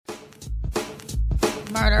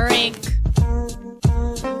Murder Inc.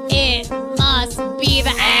 It must be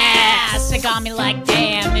the ass. It got me like,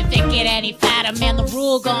 damn, if it get any fatter, man, the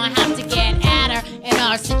rule gonna have to get at her, and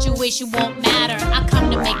our situation won't matter. I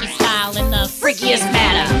come to make you smile in the freakiest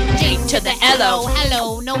manner. J to the L-O,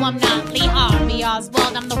 hello, no, I'm not Lee Harvey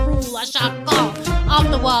Oswald, I'm the rule, I shot call off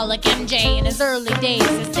the wall like MJ in his early days.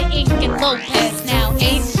 It's the Ink and Lopez now,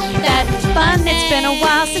 ain't that fun? It's been a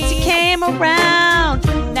while since you came around.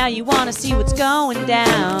 Now you wanna see what's going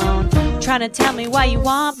down. Trying to tell me why you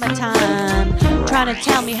want my time. Trying to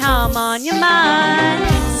tell me how I'm on your mind.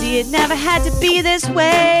 See, it never had to be this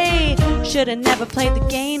way. Should've never played the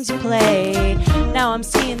games you play. Now I'm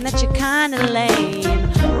seeing that you're kinda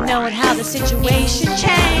lame, knowing how the situation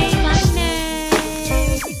changed.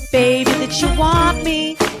 Baby, that you want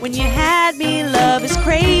me when you had me. Love is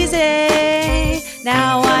crazy.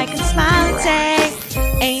 Now I can smile and say,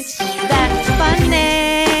 ain't that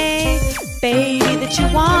funny? Baby, that you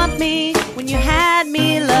want me when you had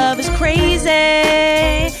me. Love is crazy.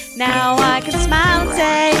 Now I can smile and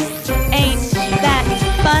say, ain't that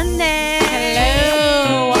funny?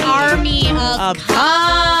 Hello, army of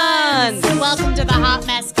cons. Welcome to the Hot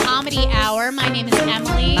Mess Comedy Hour. My name is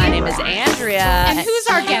Emily. My name is Andrea. And who's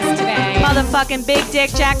our guest today? Motherfucking Big Dick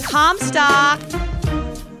Jack Comstock.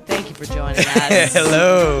 Thank you for joining us.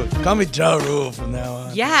 Hello. Call me Ja Rule from now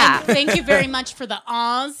on. Yeah. And thank you very much for the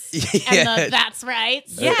ahs and the that's right.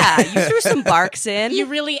 Yeah, you threw some barks in. You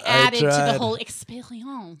really added to the tried. whole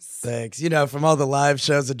experience. Thanks. You know, from all the live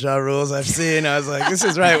shows of Ja Rules I've seen, I was like, this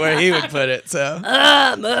is right where he would put it. So,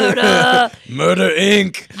 Murder. Murder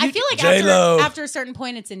Inc. I feel like J-Lo. after a certain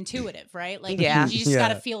point, it's intuitive, right? Like, Yeah. you just Yeah. got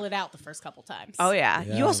to feel it out the first couple times. Oh, yeah.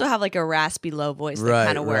 Yeah. You also have like a raspy low voice that Right,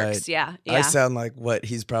 kind of works. right. Yeah. I Yeah. sound like what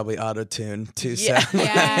he's probably auto-tuned to Yeah. sound.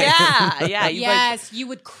 Yes. Yeah. You Yes, you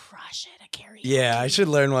would crush it at karaoke. Yeah, I should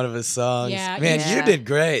learn one of his songs. Yeah, Man, yeah. you did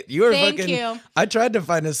great. You were Thank fucking. you. I tried to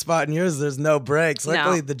find a spot in yours. There's no breaks. No.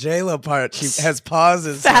 Luckily, the J-Lo part, she has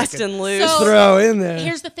pauses. fast so I can and loose. So- throw in there.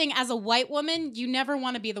 Here's the thing, as a white woman, you never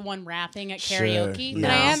want to be the one rapping at karaoke, Sure, but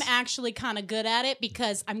I no. am actually kind of good at it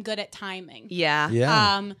because I'm good at timing. Yeah.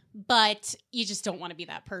 yeah. But you just don't want to be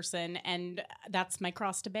that person, and that's my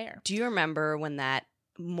cross to bear. Do you remember when that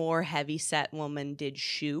more heavy set woman did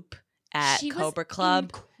Shoop at She was Cobra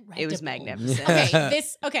Club? It was incredible.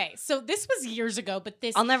 magnificent. So this was years ago, but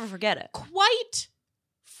this I'll never forget it. quite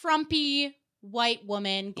frumpy white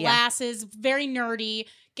woman, Yeah. glasses, very nerdy,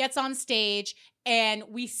 gets on stage, and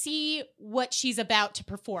we see what she's about to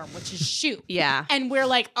perform, which is Shoot. Yeah. And we're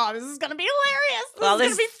like, oh, this is going to be hilarious. This Well, is going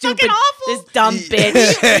this to be stupid, fucking awful. this dumb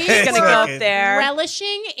bitch is gonna go up there.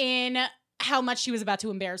 Relishing in how much she was about to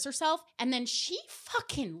embarrass herself, and then she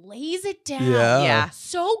fucking lays it down. Yeah. Yeah.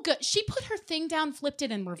 So good. She put her thing down, flipped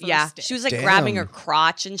it, and reversed Yeah, it. she was like Damn. grabbing her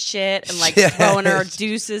crotch and shit, and like Yeah. throwing her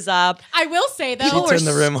deuces up. I will say, though, People were turned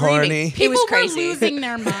the rim screaming. horny. It people was were crazy. losing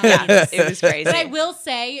their minds. Yeah, it was crazy. But I will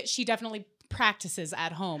say, she definitely practices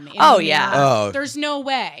at home. in Oh, New yeah. York. Oh. There's no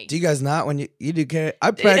way. Do you guys not when you do karaoke?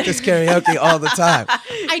 I practice karaoke all the time.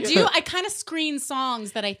 I do. I kind of screen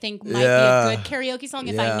songs that I think might Yeah. be a good karaoke song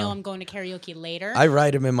if I Yeah. know I'm going to karaoke later. I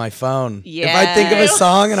write them in my phone. If I think of a Yes.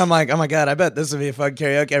 song and I'm like, oh my God, I bet this would be a fun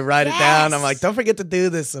karaoke, I write it down. Yes. I'm like, don't forget to do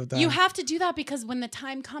this sometimes. you have to do that because when the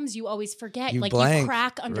time comes, you always forget. You Like blank. you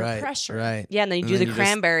crack under Right, pressure. Right. Yeah, and then you do then the you just-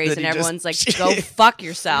 cranberries, then and you just- everyone's like, "Go fuck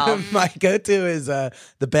yourself." My go-to is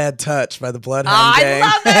The Bad Touch by the Bloodhound I Gang.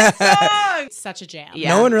 love that song. Such a jam.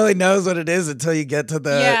 Yeah. No one really knows what it is until you get to the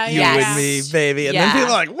Yeah, You yes. and Me, baby. And Yeah. then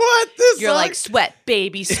people are like, what? This You're song? like, "Sweat,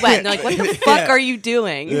 baby, sweat." And they're like, "What the fuck are you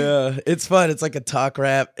doing?" Yeah, it's fun. It's like a talk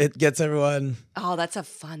rap. It gets everyone. Oh, that's a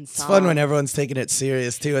fun song. It's fun when everyone's taking it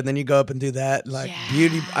serious too, and then you go up and do that. Like Yeah.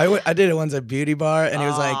 beauty. I did it once at Beauty Bar, and it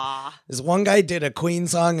was like Aw. this one guy did a Queen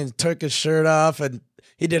song and took his shirt off, and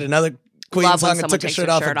he did another Queen Love when song and someone took his takes shirt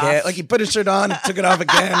their off shirt again. off. Like he put his shirt on and took it off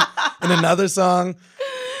again in another song.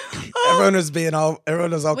 Everyone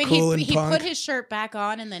was all Wait, cool and he punk. put his shirt back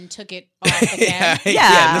on and then took it off again.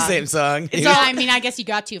 yeah, in the same song. He So was- I mean, I guess you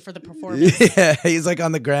got to for the performance. Yeah, he's like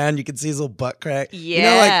on the ground. You can see his little butt crack. You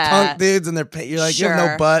know, like Yeah. punk dudes, and you're like, you have no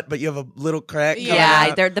Sure. butt, but you have a little crack. coming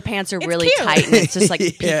Yeah, out. the pants are It's really cute. tight, and it's just like Yeah.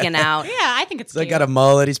 peeking out. Yeah, I think it's So I cute. got a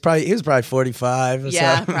mullet. He was probably 45 or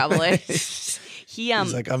Yeah, something. probably. He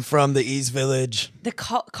He's like, I'm from the East Village. the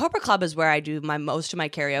Cobra Club is where I do most of my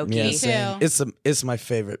karaoke. Yeah, Me same. too. It's my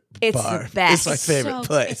favorite It's bar. the best. It's my favorite It's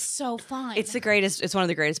place. so fun. It's the greatest. It's one of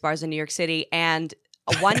the greatest bars in New York City, and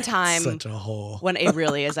one time, Such a hole. when it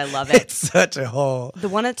really is, I love it. It's such a hole. The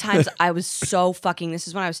one of the times I was so fucking, this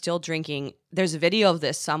is when I was still drinking. There's a video of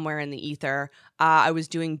this somewhere in the ether. I was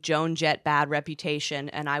doing Joan Jett Bad Reputation,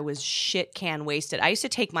 and I was shit can wasted. I used to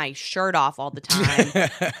take my shirt off all the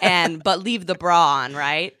time, but leave the bra on,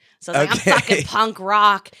 right? So I was like, I'm fucking punk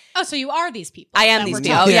rock. Oh, so you are these people. I am these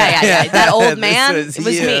people. Oh, yeah. That old man, it was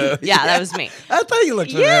me. Yeah, that was me. I thought you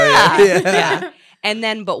looked familiar. Yeah. And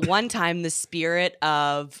then, but one time, the spirit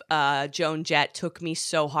of Joan Jett took me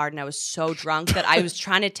so hard, and I was so drunk that I was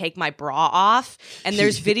trying to take my bra off. And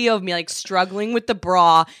there's video of me like struggling with the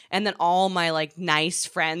bra, and then all my like nice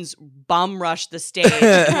friends bum rush the stage.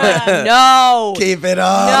 No, keep it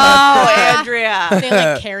on. No, Andrea. They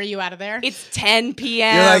like carry you out of there. It's 10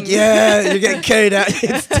 p.m. You're like, yeah, you're getting carried out.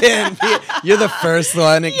 It's 10 p.m. You're the first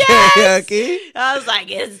one in karaoke. I was like,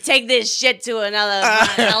 take this shit to another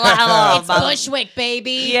level. It's Bushwick,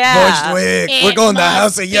 baby. Yeah. Bushwick. We're going to the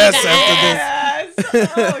House of Yes after this.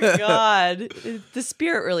 Oh, God. The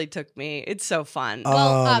spirit really took me. It's so fun.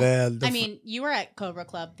 Oh, man. I mean, you were at Cobra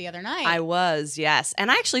Club the other night. I was, yes.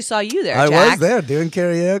 And I actually saw you there, I Jack. was there doing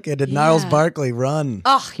karaoke. I did Gnarls Barkley Run.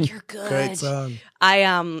 Oh, you're good. Great song.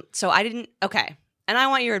 So I didn't, okay. And I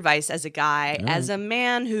want your advice as a guy, as a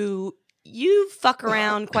man who you fuck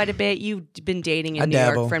around quite a bit. You've been dating in New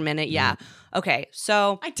York for a minute. Yeah. Okay,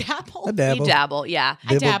 so I dabble. You dabble, yeah.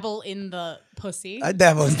 I dabble in the pussy. I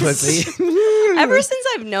dabble in pussy. Ever since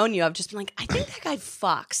I've known you, I've just been like, I think that guy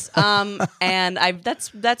fucks. And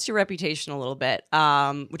that's your reputation a little bit,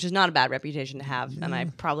 which is not a bad reputation to have, and I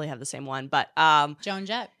probably have the same one. But Joan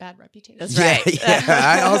Jett, bad reputation. That's right. Yeah.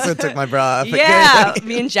 I also took my bra off. Yeah,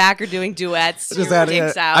 me and Jack are doing duets. Just Your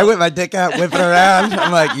dicks out. I whip my dick out, whip it around.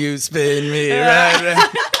 I'm like, you spin me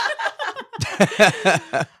right.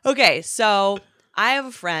 Okay, so I have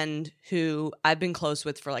a friend who I've been close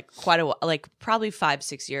with for like quite a while, like probably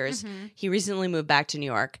 5-6 years. Mm-hmm. He recently moved back to New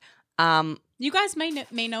York. You guys may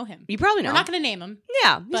know him. You probably know. We're not going to name him.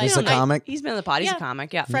 Yeah, he's a comic. He's been on the pod. He's a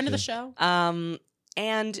comic. Yeah, friend of the show.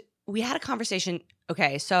 And we had a conversation.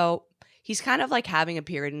 Okay, so he's kind of like having a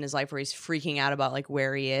period in his life where he's freaking out about like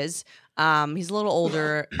where he is. He's a little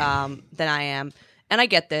older than I am, and I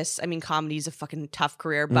get this. I mean, comedy's a fucking tough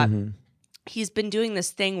career, but he's been doing this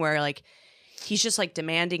thing where like he's just like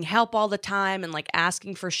demanding help all the time and like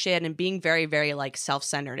asking for shit and being very, very like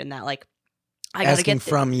self-centered in that like I gotta asking get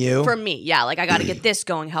from you. From me, yeah. Like I gotta get this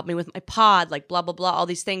going, help me with my pod, like blah blah blah, all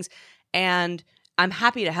these things. And I'm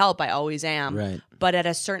happy to help, I always am. Right. But at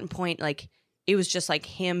a certain point, like it was just like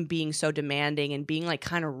him being so demanding and being like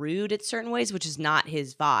kind of rude at certain ways, which is not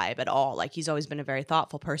his vibe at all. Like he's always been a very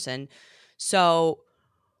thoughtful person. So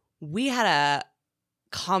we had a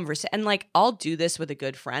conversation, and like I'll do this with a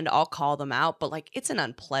good friend, I'll call them out, but like it's an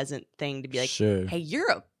unpleasant thing to be like, hey,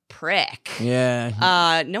 you're a prick.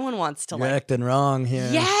 Yeah. No one wants to You're like acting wrong here.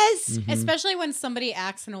 Yes. Especially when somebody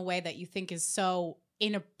acts in a way that you think is so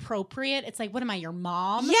inappropriate. It's like, what am I, your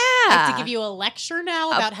mom? Yeah. I have to give you a lecture now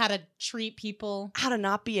about how to treat people. How to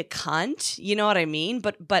not be a cunt. You know what I mean?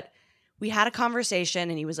 But we had a conversation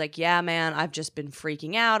and he was like, yeah, man, I've just been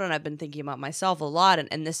freaking out and I've been thinking about myself a lot.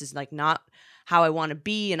 And this is like not how I want to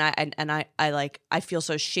be. And I feel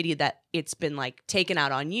so shitty that it's been like taken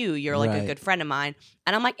out on you. You're like a good friend of mine.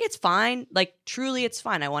 And I'm like, it's fine. Like truly it's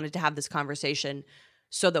fine. I wanted to have this conversation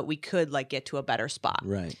so that we could like get to a better spot.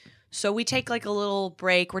 Right. So we take like a little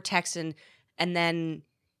break. We're texting. And then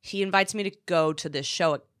he invites me to go to this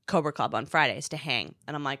show at Cobra Club on Fridays to hang.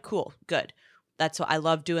 And I'm like, cool, good. That's what I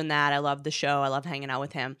love doing that. I love the show. I love hanging out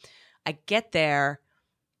with him. I get there.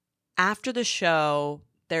 After the show,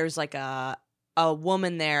 there's like a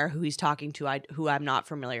woman there who he's talking to who I'm not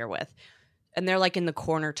familiar with. And they're like in the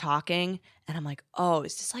corner talking. And I'm like, oh,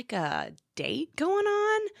 is this like a date going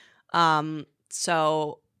on?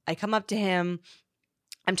 So I come up to him.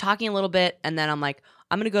 I'm talking a little bit. And then I'm like,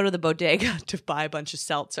 I'm going to go to the bodega to buy a bunch of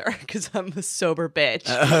seltzer because I'm a sober bitch.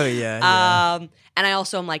 Oh, yeah. And I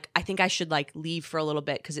also am like, I think I should like leave for a little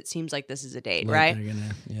bit because it seems like this is a date, right?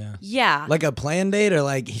 Yeah. Like a planned date, or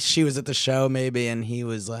like she was at the show maybe and he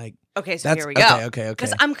was like, okay, so here we go. Okay.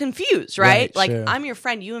 Because I'm confused, right? Like sure. I'm your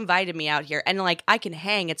friend. You invited me out here, and like I can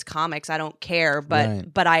hang. It's comics. I don't care,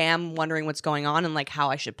 but I am wondering what's going on and like how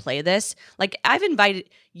I should play this. Like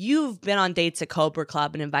you've been on dates at Cobra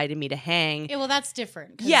Club and invited me to hang. Yeah, well, that's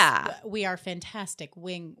different. 'Cause yeah, we are fantastic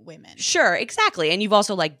wing women. Sure, exactly. And you've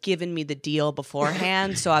also like given me the deal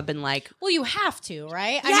beforehand, so I've been like, well, you have to,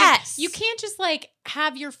 right? Yes. I mean, you can't just like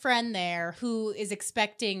have your friend there who is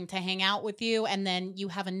expecting to hang out with you, and then you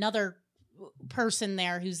have another person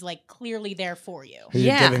there who's like clearly there for you. Who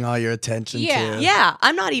you're giving all your attention to. Yeah,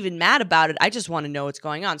 I'm not even mad about it. I just want to know what's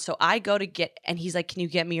going on. So I go to get, and he's like, "Can you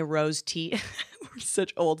get me a rose tea?" We're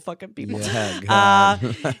such old fucking people. Yeah,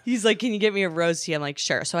 God. He's like, "Can you get me a rose tea?" I'm like,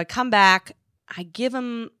 "Sure." So I come back, I give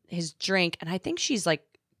him his drink, and I think she's like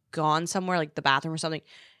gone somewhere, like the bathroom or something.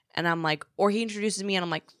 And I'm like, or he introduces me, and I'm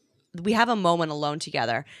like, we have a moment alone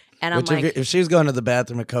together. And I'm like, if she was going to the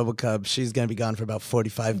bathroom at Cobra Cub, she's going to be gone for about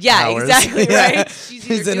 45 hours. Yeah, exactly, right?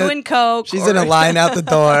 She's either doing coke. She's in a line out the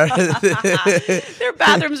door. Their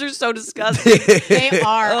bathrooms are so disgusting. They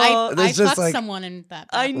are. I fucked someone in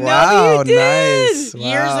that bathroom. I know you did. Nice. Wow.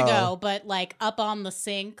 Years ago, but like up on the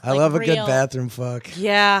sink. I love a good bathroom fuck.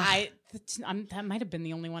 Yeah. That might have been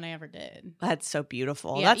the only one I ever did. That's so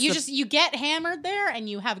beautiful. Yeah, you get hammered there and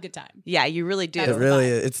you have a good time. Yeah, you really do. It really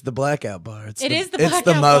is. It's the blackout bar. It's the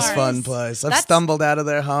the most bar. fun place. I've stumbled out of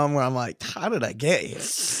their home where I'm like, how did I get here?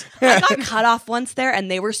 I got cut off once there,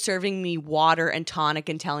 and they were serving me water and tonic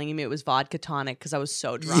and telling me it was vodka tonic because I was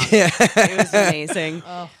so drunk. Yeah. It was amazing.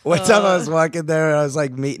 One time I was walking there, I was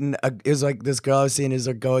like meeting. It was like this girl I was seeing is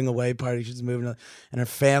a going away party. She's moving, and her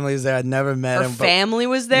family was there. I'd never met Her him. family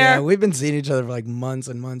was there. Yeah, we've been seeing each other for like months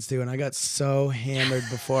and months too. And I got so hammered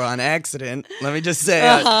before on accident. Let me just say,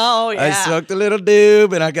 I smoked a little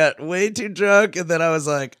doob, and I got way too drunk, and then I was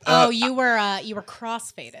like, you were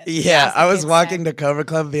crossfaded. Yeah, I was walking to Cobra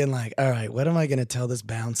Club, being like, all right, what am I gonna tell this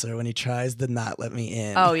bouncer when he tries to not let me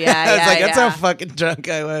in? Oh yeah, I was like, that's how fucking drunk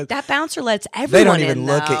I was. That bouncer lets everyone They don't even in,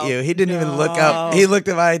 look though. at you. He didn't even look up. He looked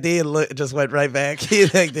at my ID and just went right back. He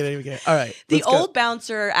like, didn't even care. All right. The old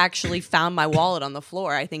bouncer actually found my wallet on the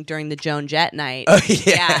floor, I think, during the Joan Jett night. Oh,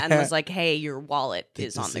 yeah. And was like, hey, your wallet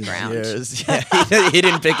is on the ground. Yeah, he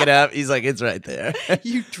didn't pick it up. He's like, it's right there.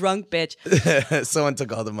 You drunk bitch. Someone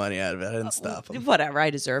took all the money out of it. I didn't stop him. Whatever, I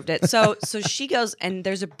deserved it. So she goes, and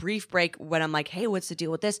there's a brief break when I'm like, hey, what's the deal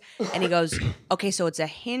with this? And he goes, okay, so it's a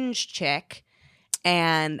Hinge chick,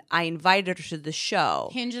 and I invited her to the show.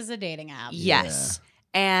 Hinge is a dating app. Yes.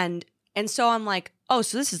 Yeah. And so I'm like, oh,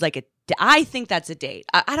 so this is like I think that's a date.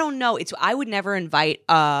 I don't know. I would never invite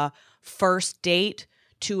a first date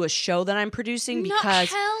to a show that I'm producing because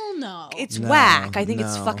hell no. It's whack. I think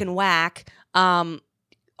it's fucking whack.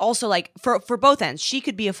 Also, like for both ends, she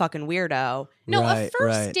could be a fucking weirdo. No, a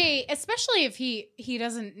first date, especially if he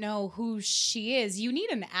doesn't know who she is, you need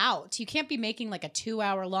an out. You can't be making like a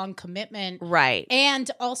 2-hour long commitment, right? And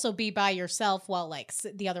also be by yourself while like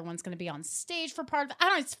the other one's going to be on stage for part of it. I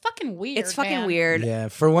don't know. It's fucking weird. It's fucking weird. Yeah,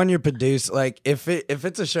 for when you're produced, like if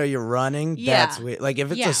it's a show you're running, that's weird. Like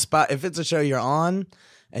if it's a show you're on.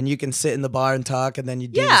 And you can sit in the bar and talk, and then you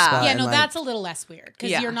do the spot. Yeah, no, that's a little less weird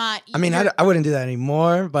because you're not. I mean, I wouldn't do that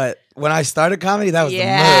anymore. But when I started comedy, that was the move.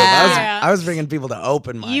 I was bringing people to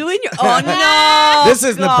open mics. You and your no. This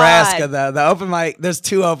is Nebraska though. The open mic. There's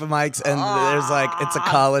 2 open mics, and there's like it's a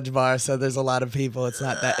college bar, so there's a lot of people. It's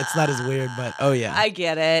not as weird, but I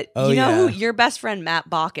get it. Oh, you know who your best friend Matt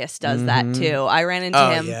Bacchus does that too. I ran into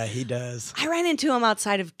him. Oh yeah, he does. I ran into him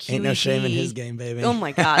outside of QED. Ain't no shame in his game, baby. Oh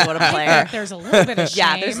my god, what a player! There's a little bit of shame.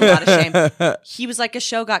 Yeah, there's a lot of shame. He was like, a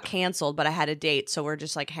show got canceled, but I had a date, so we're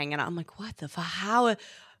just like hanging out. I'm like, what the fuck? How?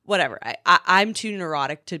 Whatever. I'm too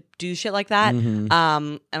neurotic to do shit like that. And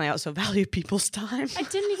I also value people's time. I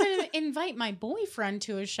didn't even invite my boyfriend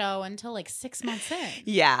to a show until like 6 months in.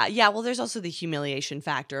 Yeah. Well, there's also the humiliation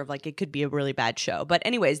factor of like it could be a really bad show. But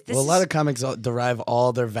anyways, a lot of comics derive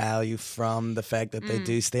all their value from the fact that they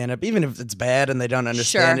do stand up, even if it's bad and they don't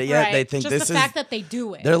understand it yet. Right. They think just the fact that they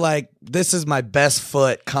do it. They're like, this is my best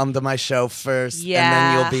foot. Come to my show first, and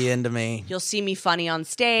then you'll be into me. You'll see me funny on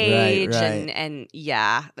stage, right. and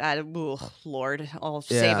yeah. Lord,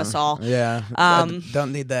 save us all. Yeah.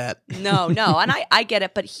 Don't need that. No. And I get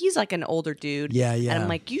it, but he's like an older dude. Yeah. And I'm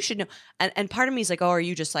like, you should know. And part of me is like, oh, are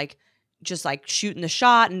you just like shooting the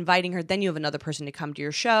shot, inviting her? Then you have another person to come to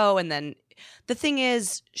your show. And then the thing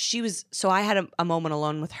is, I had a moment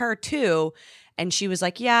alone with her too. And she was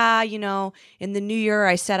like, yeah, in the new year,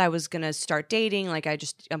 I said I was going to start dating. Like,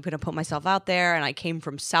 I'm going to put myself out there. And I came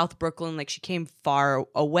from South Brooklyn. Like, she came far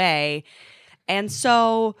away. And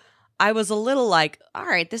so I was a little like, all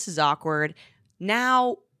right, this is awkward.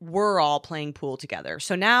 Now we're all playing pool together.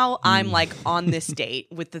 So now I'm like on this date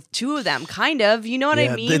with the two of them, kind of. You know what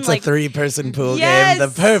I mean? It's like, a 3-person pool game, the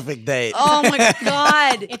perfect date. Oh my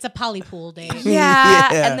God. It's a poly pool date.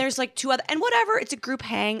 Yeah. And there's like 2 other, and whatever. It's a group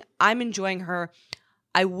hang. I'm enjoying her.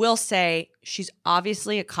 I will say she's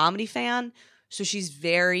obviously a comedy fan. So she's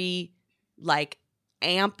very like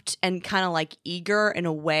amped and kind of like eager in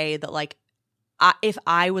a way that like, if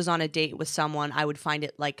I was on a date with someone, I would find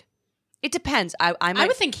it like, it depends. I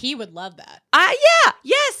would think he would love that. Yeah,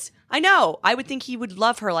 yes. I know. I would think he would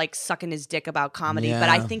love her like sucking his dick about comedy, but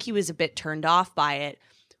I think he was a bit turned off by it.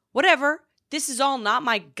 Whatever. This is all not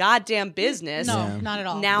my goddamn business. No, not at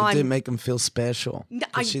all. Now it didn't make him feel special.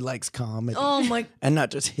 She likes comedy. Oh my. And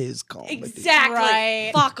not just his comedy. Exactly.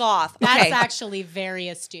 Right. Fuck off. That's Okay. actually very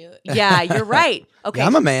astute. Yeah, you're right. Okay. Yeah,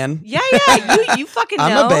 I'm a man. Yeah. You fucking know.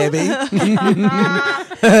 I'm a baby.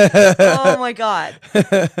 Oh my God.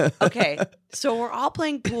 Okay. So we're all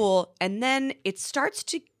playing pool, and then it starts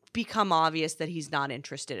to become obvious that he's not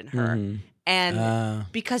interested in her. Mm-hmm. And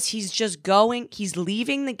because he's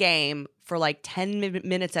leaving the game for like 10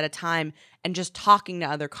 minutes at a time and just talking to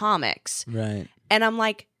other comics. Right. And I'm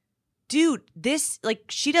like, dude, this, like,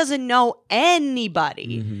 she doesn't know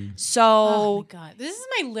anybody. Mm-hmm. So. Oh my God. This is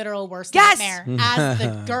my literal worst Yes! nightmare as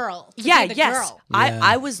the girl. Yeah, the yes. Girl. Yeah.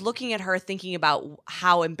 I was looking at her thinking about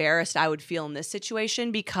how embarrassed I would feel in this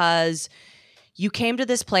situation because you came to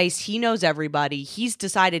this place, he knows everybody, he's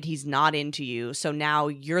decided he's not into you, so now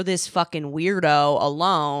you're this fucking weirdo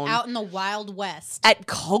alone. Out in the Wild West. At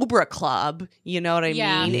Cobra Club, you know what I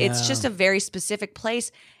mean? It's Yeah. just a very specific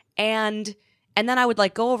place. And then I would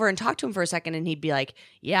like go over and talk to him for a second and he'd be like,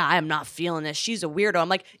 yeah, I'm not feeling this. She's a weirdo. I'm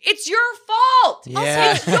like, it's your fault.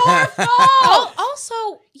 Yeah. It's your fault. Also,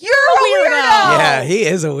 You're a weirdo. Yeah, he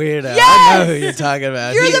is a weirdo. Yes! I know who you're talking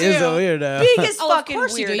about. You're He the is a weirdo. Biggest Oh, of fucking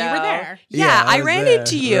course weirdo. you do. You were there. Yeah, Yeah, I I was ran there.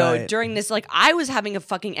 into you Right. during this. Like, I was having a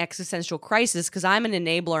fucking existential crisis because I'm an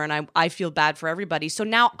enabler and I feel bad for everybody. So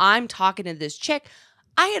now I'm talking to this chick.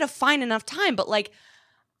 I had a fine enough time, but like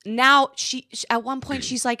now she at one point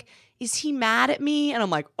she's like, is he mad at me? And I'm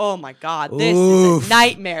like, oh my God, this is a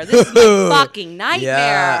nightmare. This is my fucking nightmare.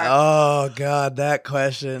 Yeah. Oh God, that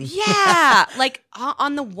question. Yeah. Like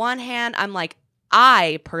on the one hand, I'm like,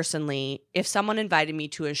 I personally, if someone invited me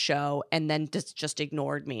to a show and then just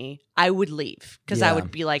ignored me, I would leave because I Yeah,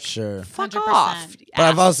 would be like, sure. fuck 100%. off. But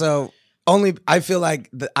I've also I feel like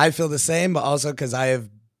I feel the same, but also because I have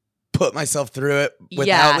put myself through it without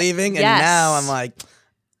Yeah, leaving, and yes. now I'm like,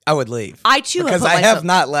 I would leave. I too because have put I myself- have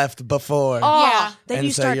not left before. Oh, Yeah. then And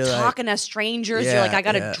you so start you're like- talking to strangers. You're Yeah, like, I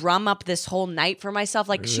got to yeah. drum up this whole night for myself.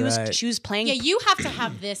 Like she was playing. Yeah, you have to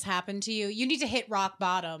have this happen to you. You need to hit rock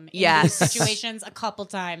bottom in Yes. these situations a couple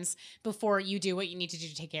times before you do what you need to do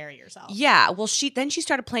to take care of yourself. Yeah. Well, she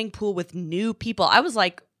started playing pool with new people. I was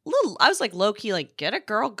like low key, like, get a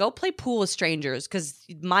girl, go play pool with strangers because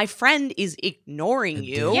my friend is ignoring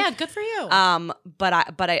you. Yeah, good for you. But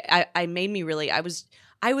I made me really.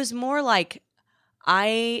 I was more like,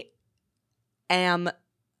 I am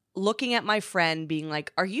looking at my friend being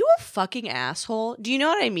like, are you a fucking asshole? Do you know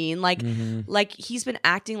what I mean? Like, like he's been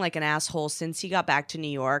acting like an asshole since he got back to New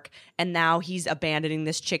York, and now he's abandoning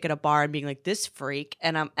this chick at a bar and being like, this freak.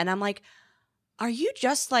 And I'm like, are you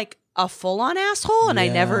just like a full-on asshole? And I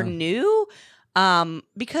never Yeah. knew.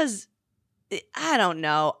 Because I don't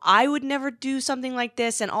know. I would never do something like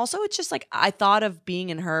this. And also it's just like, I thought of being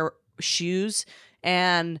in her shoes,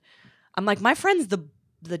 and I'm like, my friend's the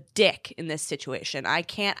dick in this situation. I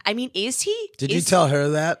can't. I mean, is he? Did you tell her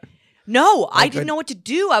that? No, I Like didn't a- know what to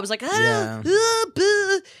do. I was like, Yeah.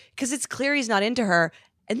 because it's clear he's not into her.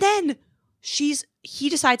 And then he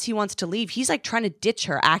decides he wants to leave. He's like trying to ditch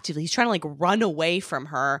her actively. He's trying to like run away from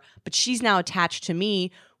her, but she's now attached to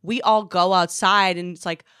me. We all go outside, and it's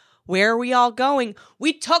like, where are we all going?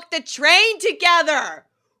 We took the train together.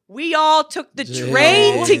 We all took the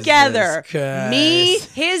train Jesus together. Christ. Me,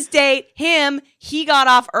 his date, him. He got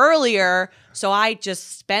off earlier, so I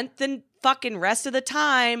just spent the fucking rest of the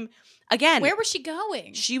time. Again, Where was she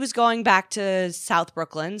going? she was going back to South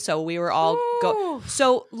Brooklyn, so we were all go.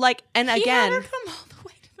 So like, and He again, had her come all the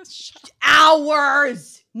way to the show.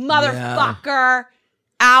 hours, motherfucker,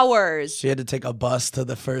 hours. She had to take a bus to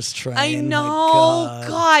the first train. I My know, God.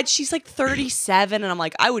 God, she's like 37, and I'm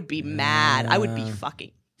like, I would be mad. I would be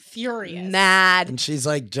fucking Furious. mad. And she's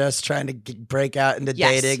like just trying to break out into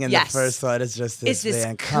Yes, dating, and yes. the first thought is just this, Is this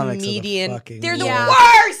man. Comics are the comedian? fucking They're the Yeah.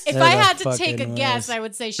 worst. If They're I the had to take a fucking guess, worst. I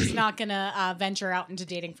would say she's not gonna venture out into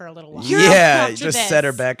dating for a little while. yeah, After just this. set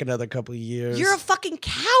her back another couple of years. You're a fucking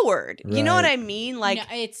coward. You know what Right. I mean? Like, No,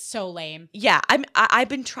 it's so lame. yeah, I've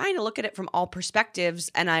been trying to look at it from all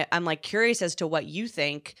perspectives, and I'm like curious as to what you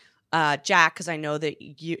think, Jack, because I know that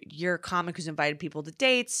you're a comic who's invited people to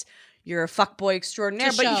dates. You're a fuckboy extraordinaire,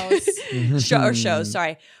 To but shows.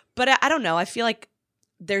 Sorry, but I don't know. I feel like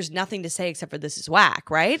there's nothing to say except for this is whack,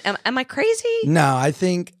 right? Am I crazy? No, I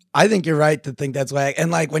think you're right to think that's whack. And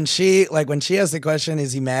like when she asked the question,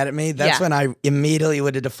 is he mad at me? That's Yeah. when I immediately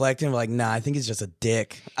would have deflected and be like, nah, I think he's just a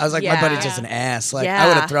dick. I was like, my Yeah. buddy's just an ass. Like Yeah. I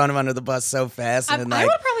would have thrown him under the bus so fast and I then would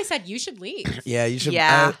like have probably said you should leave. yeah, you should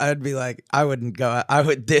Yeah. I'd be like, I wouldn't go. I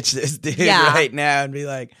would ditch this dude Yeah. right now and be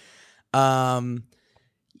like,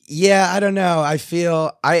 Yeah, I don't know. I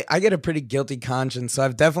feel I get a pretty guilty conscience, so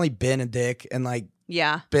I've definitely been a dick and like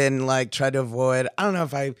been like tried to avoid. I don't know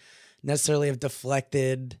if I necessarily have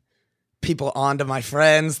deflected people onto my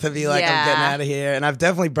friends to be like, I'm getting out of here. And I've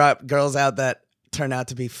definitely brought girls out that turn out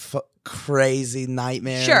to be crazy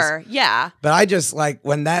nightmares. Sure, yeah. But I just like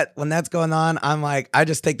when that's going on, I'm like, I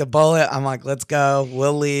just take the bullet. I'm like, let's go.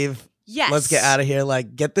 We'll leave. Yes. Let's get out of here.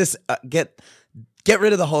 Like, get this. Get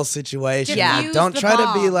rid of the whole situation. Yeah. Don't try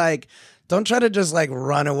to be like. Don't try to just like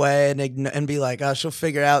run away and be like, oh, she'll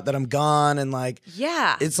figure out that I'm gone and like.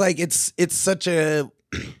 Yeah. It's like it's such a.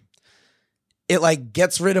 It like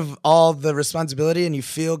gets rid of all the responsibility and you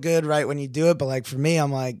feel good right when you do it. But like for me,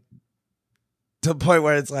 I'm like to the point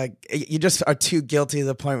where it's like you just are too guilty to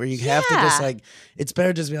the point where you have to just like it's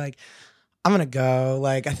better just be like, I'm gonna go.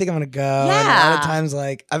 Like I think I'm gonna go. Yeah. And a lot of times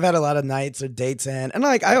like I've had a lot of nights or dates in and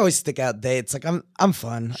like I always stick out dates. Like I'm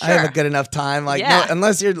fun. Sure. I have a good enough time. Like no,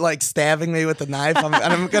 unless you're like stabbing me with a knife,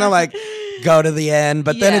 I'm gonna like go to the end.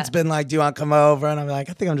 But then it's been like, do you want to come over? And I'm like,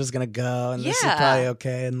 I think I'm just gonna go and this is probably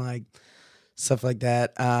okay and like stuff like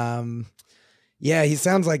that. Yeah, he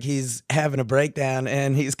sounds like he's having a breakdown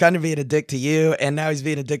and he's kind of being a dick to you and now he's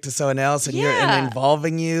being a dick to someone else and you're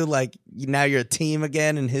involving you like now you're a team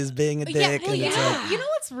again and his being a dick. And it's like, you know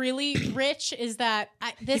what's really rich is that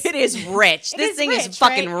it is rich. This thing is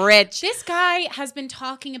fucking rich. This guy has been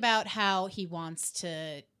talking about how he wants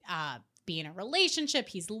to be in a relationship.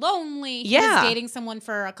 He's lonely. He was dating someone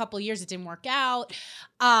for a couple of years. It didn't work out.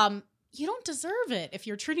 You don't deserve it if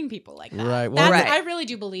you're treating people like that. Right. Well, I really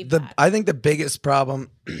do believe that. I think the biggest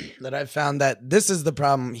problem that I've found that this is the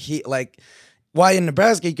problem. Why in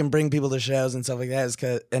Nebraska you can bring people to shows and stuff like that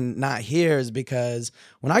is and not here is because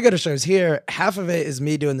when I go to shows here, half of it is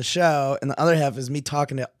me doing the show and the other half is me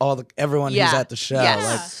talking to everyone who's at the show. Yes.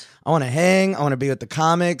 Like I want to hang. I want to be with the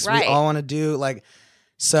comics. Right. We all want to do like.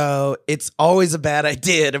 So it's always a bad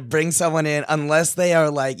idea to bring someone in unless they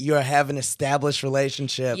are like you have an established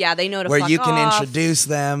relationship. Yeah, they know to where fuck you can off. introduce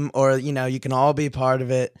them, or you can all be part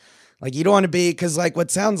of it. Like you don't want to be because like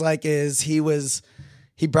what sounds like is he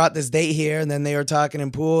brought this date here and then they were talking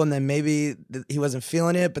in pool and then maybe he wasn't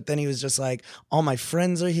feeling it, but then he was just like, all my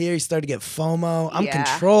friends are here. He started to get FOMO. I'm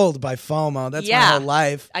controlled by FOMO. That's my whole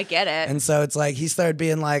life. I get it. And so it's like he started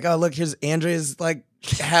being like, oh look, here's Andrea's like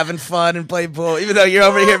having fun and playing pool, even though you're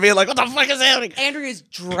over here being like, what the fuck is happening? Andrew is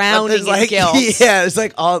drowning in like, guilt. Yeah, it's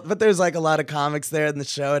like but there's like a lot of comics there and the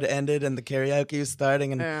show had ended and the karaoke was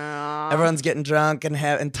starting and everyone's getting drunk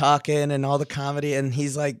and talking and all the comedy and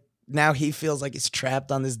he's like, now he feels like he's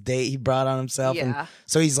trapped on this date he brought on himself. Yeah. And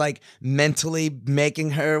so he's like mentally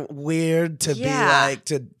making her weird to be like,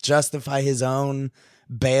 to justify his own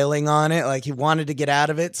bailing on it. Like he wanted to get out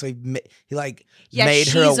of it. So he like made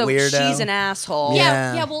her a weirdo. She's an asshole.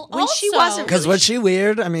 Yeah. Well, when she wasn't. Because was she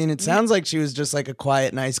weird? I mean, it sounds like she was just like a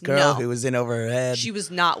quiet, nice girl who was in over her head. She was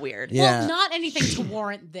not weird. Yeah. Well, not anything to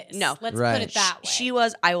warrant this. No. Let's put it that way. She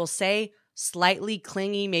was, I will say, slightly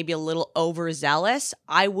clingy, maybe a little overzealous.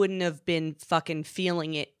 I wouldn't have been fucking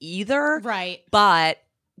feeling it either. Right. But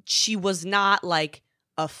she was not like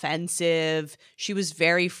offensive. She was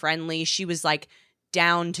very friendly. She was like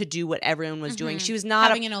down to do what everyone was doing. She was not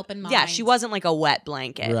having an open mind. Yeah, she wasn't like a wet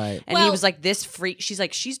blanket. Right. And he was like, this freak. She's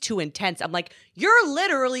like, she's too intense. I'm like, you're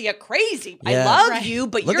literally a crazy. I love you,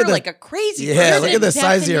 but you're like a crazy person. Yeah, look at the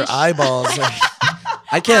size of your eyeballs. Like,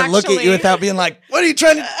 I can't look at you without being like, what are you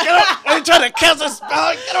trying to get up? What are you trying to cast a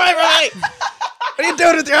spell? Get away from me. What are you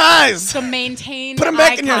doing with your eyes? To maintain Put them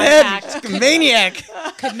back in your head. Maniac.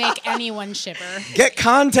 Could make anyone shiver. Get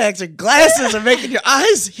contacts. Your glasses are making your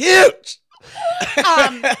eyes huge.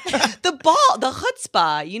 The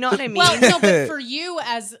chutzpah, you know what I mean? Well, no, but for you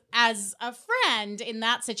as a friend in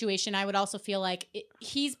that situation, I would also feel like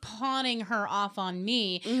he's pawning her off on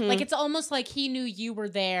me. Mm-hmm. Like it's almost like he knew you were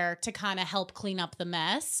there to kind of help clean up the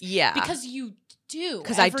mess. Yeah, because you do.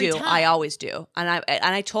 Because I do. Time. I always do. And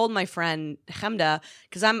I told my friend Chemda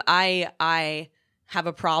because I have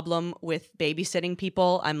a problem with babysitting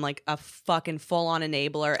people. I'm like a fucking full-on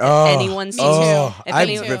enabler. If anyone's I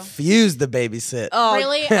refuse to babysit. Oh,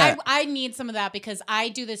 really? I need some of that because I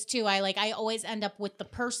do this too. I always end up with the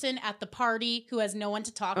person at the party who has no one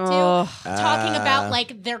to talk to, talking about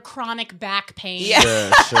like their chronic back pain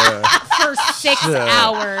for 6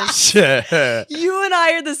 hours. Sure. You and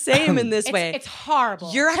I are the same in this way. It's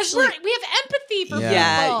horrible. You're actually we have empathy for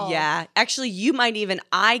people. Yeah. Actually, you might even.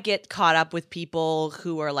 I get caught up with people people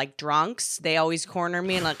who are like drunks, they always corner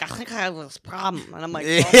me and like, I think I have this problem. And I'm like,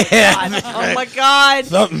 oh my God.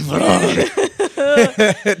 Something's wrong.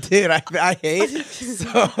 Dude, I hate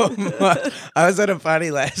so much. I was at a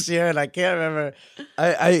party last year and I can't remember.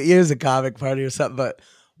 It was a comic party or something, but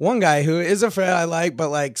one guy who is a friend I like, but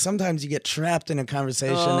like sometimes you get trapped in a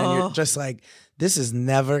conversation and you're just like, this is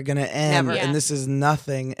never going to end and this is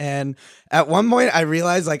nothing. And at one point I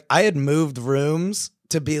realized like I had moved rooms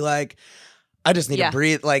to be like, I just need to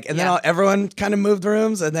breathe. Like, and then everyone kind of moved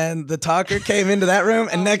rooms and then the talker came into that room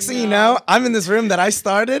and next thing you know, I'm in this room that I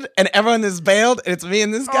started and everyone is bailed. And it's me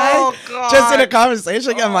and this guy just in a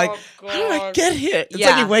conversation. I'm like, how did I get here? It's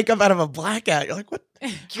like you wake up out of a blackout. You're like, what?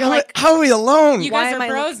 You're like, how are we alone? You guys are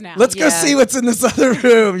bros now. Let's go see what's in this other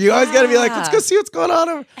room. You always got to be like, let's go see what's going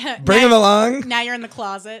on. Bring him along. Now you're in the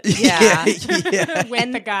closet. With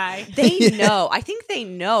the guy. They know. I think they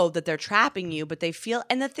know that they're trapping you, but they feel.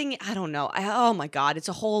 And the thing, I don't know. Oh my God, it's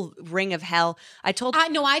a whole ring of hell. I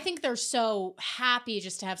think they're so happy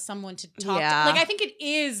just to have someone to talk to. Like, I think it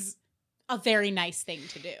is a very nice thing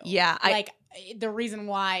to do. Yeah. The reason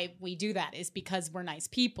why we do that is because we're nice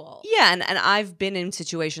people. Yeah, and I've been in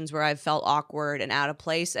situations where I've felt awkward and out of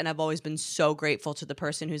place, and I've always been so grateful to the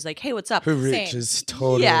person who's like, hey, what's up? Who reaches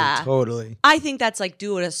totally. I think that's like,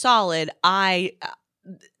 do it a solid.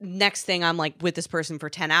 Next thing I'm like with this person for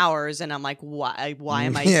 10 hours, and I'm like, why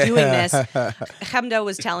am I doing this? Chemda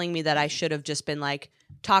was telling me that I should have just been like,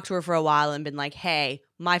 talked to her for a while and been like, hey,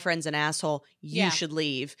 my friend's an asshole. You should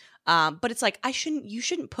leave. But it's like, you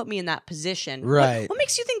shouldn't put me in that position. Right. What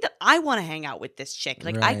makes you think that I want to hang out with this chick?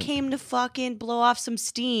 Like, I came to fucking blow off some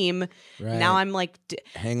steam. Right. Now I'm like,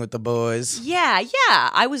 hang with the boys. Yeah.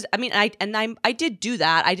 I did do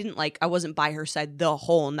that. I wasn't by her side the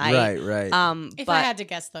whole night. Right. If I had to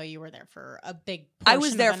guess, though, you were there for a big portion I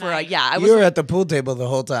was there of the for night. You were at the pool table the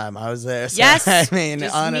whole time. I was there. So, yes. I mean,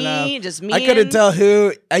 just on me, and off. Just me. I couldn't tell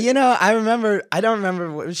who. I don't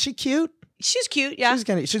remember. Was she cute? She's cute, yeah.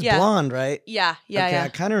 She's blonde, right? Yeah. I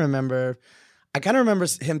kind of remember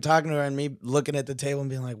him talking to her and me looking at the table and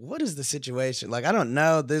being like, what is the situation? Like, I don't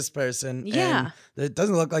know this person. Yeah. And it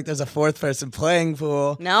doesn't look like there's a fourth person playing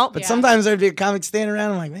pool. No. But sometimes there'd be a comic standing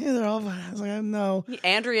around. I'm like, man, they're all, I was like, I don't know.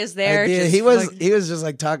 Andrea's there. He was just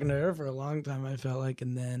like talking to her for a long time, I felt like.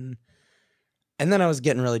 And then I was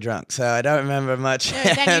getting really drunk, so I don't remember much.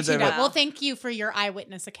 Well, thank you for your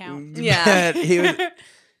eyewitness account. Yeah. He was...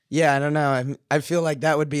 Yeah, I don't know. I feel like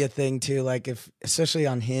that would be a thing too. Like especially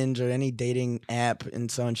on Hinge or any dating app,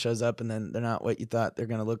 and someone shows up and then they're not what you thought they're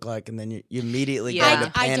gonna look like, and then you immediately go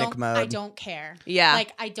into panic mode. I don't care. Yeah,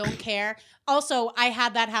 like I don't care. Also, I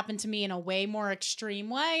had that happen to me in a way more extreme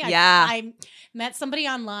way. I met somebody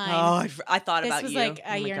online. Oh, I thought about you. This was like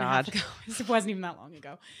a year and a half ago. It wasn't even that long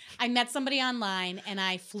ago. I met somebody online and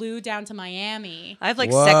I flew down to Miami. I have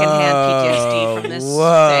like secondhand PTSD from this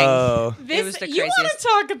thing. It was the craziest. You want to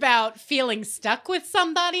talk about feeling stuck with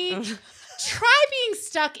somebody? Try being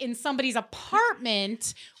stuck in somebody's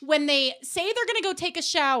apartment when they say they're going to go take a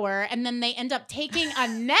shower and then they end up taking a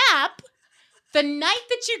nap the night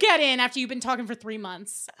that you get in after you've been talking for 3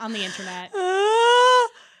 months on the internet.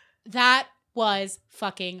 That was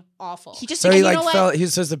fucking awful. He was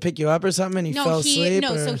supposed to pick you up or something and he fell asleep?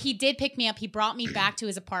 So he did pick me up. He brought me back to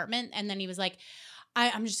his apartment and then he was like,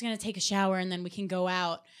 I'm just going to take a shower and then we can go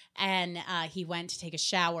out. And he went to take a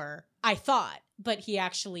shower, I thought, but he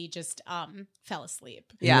actually just fell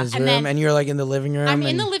asleep. In his room, and you're like in the living room. I'm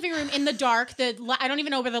in the living room in the dark. I don't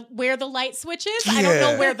even know where the light switch is. I don't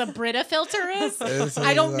know where the Brita filter is.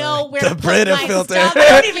 I don't know where the Brita filter. I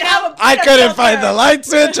don't even have a Brita I couldn't find the light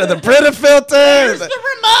switch or the Brita filter. Where's the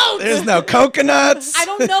remote? There's no coconuts. I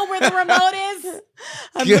don't know where the remote is.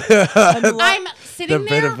 I'm sitting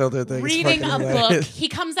there reading a book. He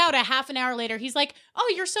comes out a half an hour later. He's like,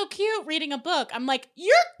 "Oh, you're so cute reading a book." I'm like,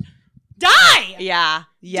 Die. Yeah.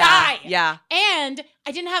 Die. Yeah. And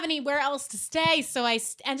I didn't have anywhere else to stay, so I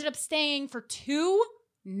ended up staying for 2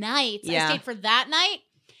 nights. Yeah. I stayed for that night.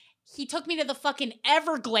 He took me to the fucking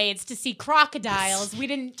Everglades to see crocodiles. We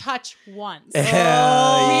didn't touch once. We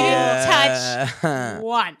didn't touch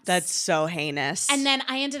once. That's so heinous. And then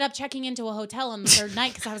I ended up checking into a hotel on the 3rd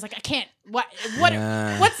night because I was like, I can't. What's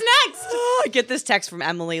next? I get this text from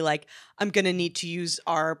Emily like, I'm going to need to use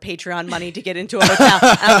our Patreon money to get into a hotel.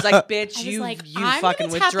 And I was like, bitch, you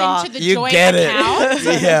fucking withdraw. Into the you joint get account.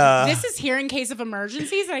 It. Yeah. This is here in case of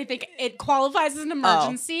emergencies. And I think it qualifies as an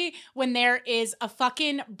emergency when there is a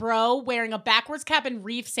fucking bro wearing a backwards cap and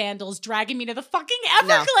reef sandals dragging me to the fucking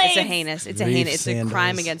Everglades. No, it's a heinous. It's a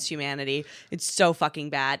crime against humanity. It's so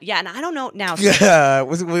fucking bad. Yeah, and I don't know now. Yeah,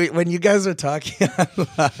 when you guys were talking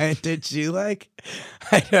online, did you like?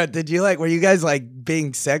 I know. Did you like? Were you guys like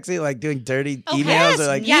being sexy, like doing dirty emails, yes, or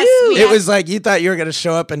like? Yes, it was like you thought you were gonna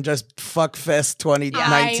show up and just fuck fest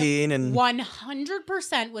 2019 and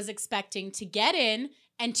 100% was expecting to get in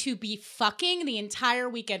and to be fucking the entire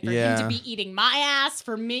weekend, for him to be eating my ass,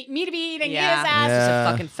 for me to be eating his ass. It's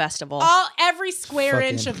a fucking festival. Every square Fucking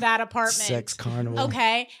inch of that apartment. sex carnival.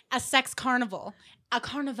 Okay, a sex carnival. A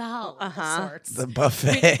carnival of sorts. The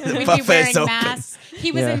buffet. We'd be buffet's wearing open. masks.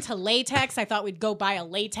 He was into latex. I thought we'd go buy a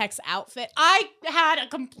latex outfit. I had a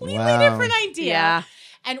completely different idea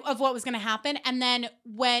and of what was going to happen. And then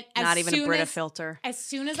not even a Brita filter. As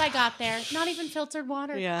soon as I got there, not even filtered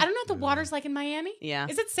water. Yeah. I don't know what the water's like in Miami. Yeah.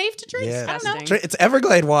 Is it safe to drink? Yeah. I don't know. It's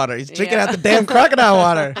Everglade water. He's drinking out the damn crocodile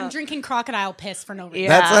water. I'm drinking crocodile piss for no reason.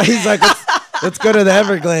 That's why he's like, let's go to the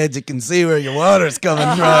Everglades. You can see where your water's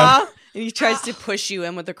coming from. And he tries to push you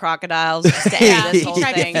in with the crocodiles just to end this whole he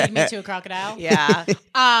tried thing. to feed me to a crocodile. Yeah.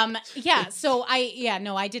 So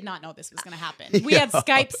I did not know this was going to happen. We had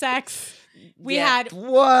Skype sex. We had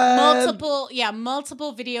multiple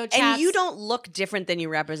video chats. And you don't look different than you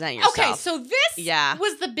represent yourself. Okay, so this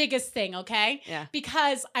was the biggest thing, okay? Yeah.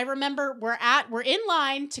 Because I remember we're in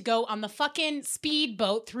line to go on the fucking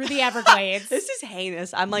speedboat through the Everglades. This is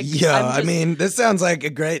heinous. I'm like, I mean, this sounds like a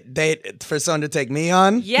great date for someone to take me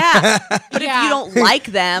on. Yeah. But if you don't like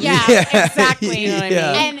them. Yeah, exactly. You know what I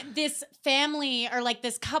mean? And this family or like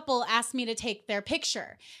this couple asked me to take their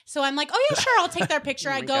picture. So I'm like, oh yeah, sure, I'll take their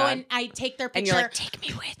picture. I go and I take their picture. And you're like, take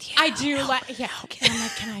me with you. I do. Okay. I'm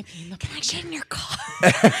like, can I be in the Can I get in your car?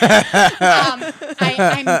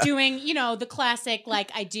 I'm doing, the classic,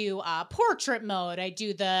 like I do portrait mode. I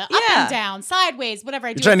do the up and down, sideways, whatever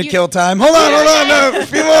I do. You're trying to kill time. Hold on, no, a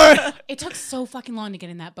few more. It took so fucking long to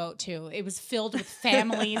get in that boat too. It was filled with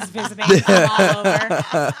families visiting from all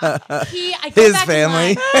over. His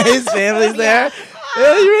family's there.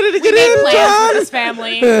 Yeah, you ready to get in? Plans with his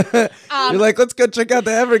family. You're like, let's go check out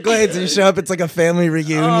the Everglades. And you show up, it's like a family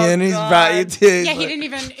reunion. He's brought you to. Yeah, he didn't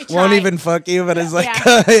even try. Won't even fuck you, but it's like,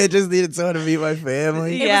 I just needed someone to meet my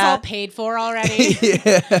family. It was all paid for already.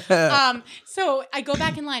 So I go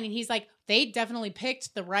back in line and he's like, they definitely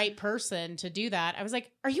picked the right person to do that. I was like,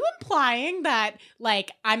 are you implying that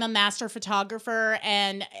like I'm a master photographer?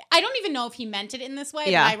 And I don't even know if he meant it in this way.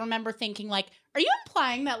 Yeah. But I remember thinking like, are you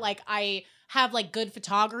implying that like I have like good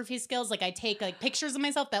photography skills? Like I take like pictures of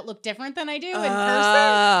myself that look different than I do in person.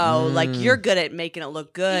 Oh, like you're good at making it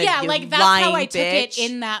look good. Yeah, like that's how I took it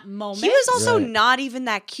in that moment. He was also not even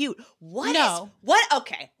that cute. What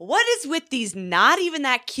is with these not even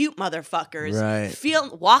that cute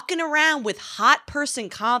motherfuckers walking around with hot person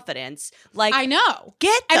confidence? Like I know.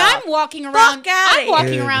 I'm walking around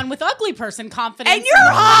around with ugly person confidence. And you're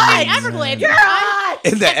hot. In the Everglades. You're hot.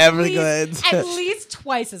 In the Everglades. At least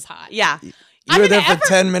twice as hot. Yeah. You were there for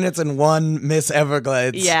 10 minutes and one Miss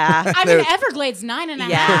Everglades. Yeah. I'm in Everglades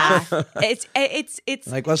 9.5. It's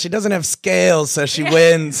like, well, she doesn't have scales, so she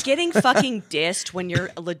wins. Getting fucking dissed when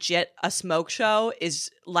you're legit a smoke show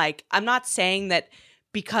is like, I'm not saying that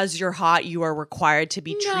because you're hot, you are required to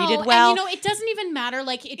be treated well. And it doesn't even matter.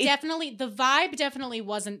 Like the vibe definitely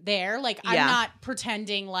wasn't there. Like I'm not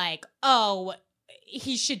pretending like, oh,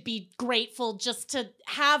 he should be grateful just to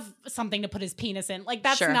have something to put his penis in. Like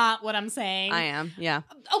that's not what I'm saying. I am. Yeah.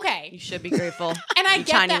 Okay. You should be grateful. And I you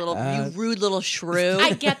get tiny that. Little, you rude little shrew.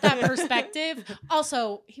 I get that perspective.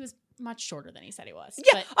 Also, he was much shorter than he said he was.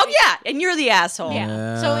 Yeah. And you're the asshole.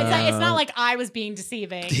 Yeah. So it's not like I was being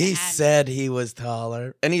deceiving. He said he was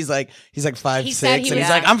taller, and he's like 5'6", and he's was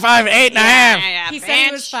like, I'm 5'8.5". He said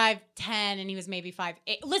he was 5'10", and he was maybe 5'8".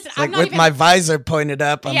 Listen, I'm like not with even my visor pointed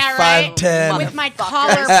up. I'm 5'10". With my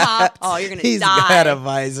collar popped. Oh, you're gonna He's die. He's got a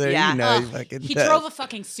visor. Yeah. You know, he fucking he drove a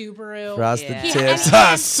fucking Subaru. Frosted tips.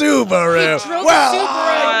 Subaru. He drove a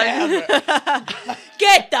Subaru.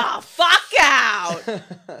 Get the fuck out.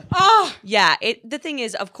 Oh. Yeah, the thing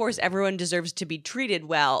is, of course, everyone deserves to be treated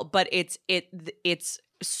well, but it's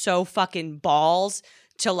so fucking balls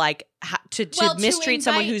to like to mistreat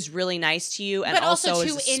someone who's really nice to you, and also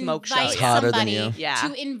is a smoke show. Hotter than you.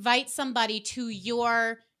 To invite somebody to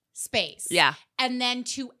your space. Yeah. And then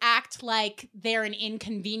to act like they're an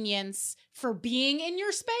inconvenience for being in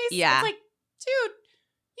your space. Yeah. It's like, dude,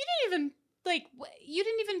 you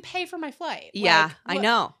didn't even pay for my flight. Yeah, like, I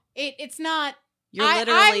know. It's not. You're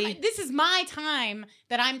literally. This is my time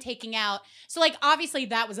that I'm taking out. So, like, obviously,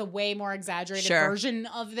 that was a way more exaggerated version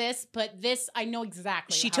of this. But this, I know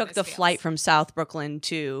exactly. She took the flight from South Brooklyn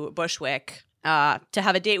to Bushwick to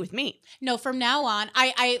have a date with me. No, from now on,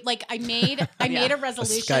 I made a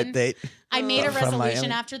resolution. A Skype date. I made a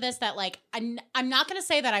resolution after this that like I'm not gonna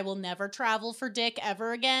say that I will never travel for dick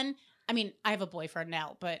ever again. I mean, I have a boyfriend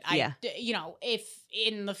now, but if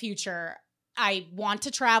in the future I want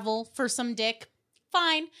to travel for some dick,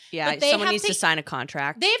 fine. Yeah, someone needs to sign a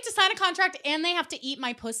contract. They have to sign a contract, and they have to eat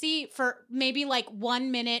my pussy for maybe like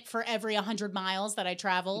 1 minute for every 100 miles that I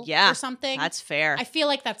travel or something. That's fair. I feel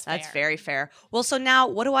like that's fair. That's very fair. Well, so now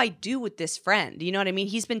what do I do with this friend? You know what I mean?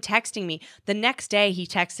 He's been texting me. The next day he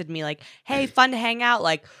texted me like, hey, fun to hang out.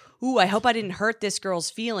 Like, ooh, I hope I didn't hurt this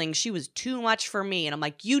girl's feelings. She was too much for me. And I'm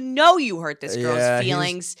like, you hurt this girl's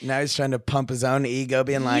feelings. Now he's trying to pump his own ego,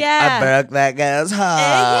 being like, I broke that girl's heart.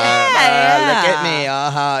 Look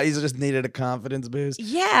at me. He's just needed a confidence boost.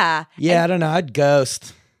 Yeah. Yeah, I don't know. I'd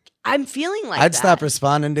ghost. I'm feeling like I'd stop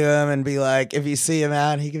responding to him and be like, if you see him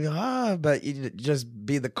out, he could be, but you just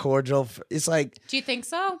be the cordial. It's like. Do you think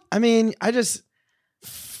so? I mean,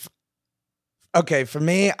 okay, for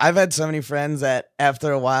me, I've had so many friends that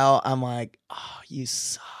after a while, I'm like, oh, you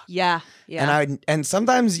suck. Yeah. And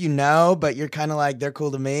sometimes but you're kind of like, they're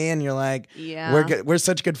cool to me, and you're like, we're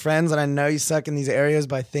such good friends, and I know you suck in these areas,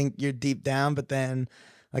 but I think you're deep down. But then,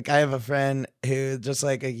 like, I have a friend who just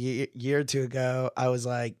like a year or two ago, I was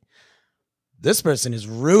like, this person is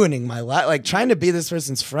ruining my life. Like, trying to be this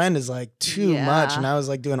person's friend is like too much. And I was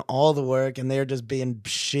like doing all the work, and they were just being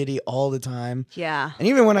shitty all the time. Yeah. And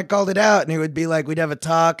even when I called it out, and it would be like, we'd have a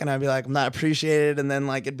talk, and I'd be like, I'm not appreciated. And then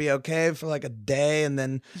like, it'd be okay for like a day. And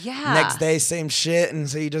then next day, same shit. And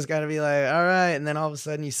so you just got to be like, all right. And then all of a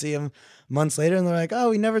sudden you see them months later, and they're like,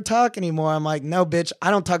 oh, we never talk anymore. I'm like, no, bitch,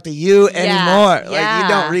 I don't talk to you anymore. Like, you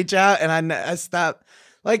don't reach out. And I stopped.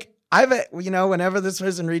 Like, whenever this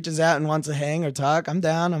person reaches out and wants to hang or talk, I'm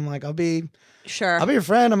down. I'm like, I'll be your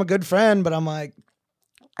friend. I'm a good friend, but I'm like,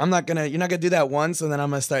 you're not gonna do that once, and then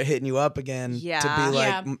I'm gonna start hitting you up again to be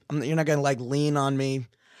like, you're not gonna like lean on me.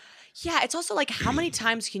 Yeah, it's also like, how many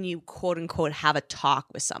times can you quote unquote have a talk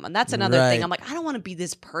with someone? That's another thing. I'm like, I don't want to be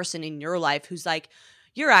this person in your life who's like,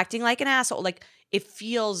 you're acting like an asshole. Like, it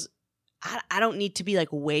feels. I don't need to be like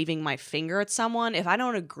waving my finger at someone. If I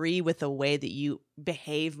don't agree with the way that you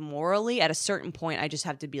behave morally, at a certain point, I just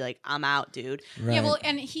have to be like, I'm out, dude. Right. Yeah, well,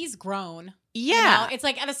 and he's grown. Yeah. It's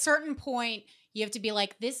like at a certain point, you have to be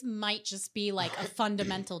like, this might just be like a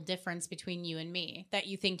fundamental difference between you and me, that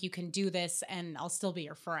you think you can do this and I'll still be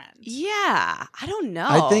your friend. Yeah. I don't know.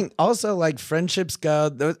 I think also like friendships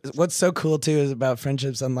what's so cool too is about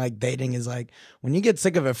friendships and like dating is like, when you get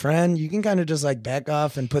sick of a friend, you can kind of just like back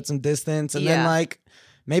off and put some distance. And then like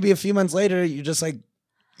maybe a few months later, you just like,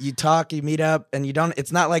 you talk, you meet up, and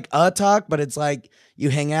it's not like a talk, but it's like you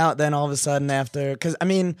hang out, then all of a sudden after, because I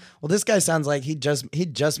mean, well, this guy sounds like he just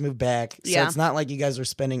moved back. So it's not like you guys were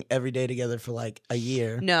spending every day together for like a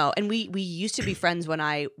year. No, and we used to be friends when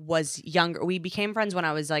I was younger. We became friends when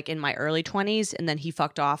I was like in my early 20s, and then he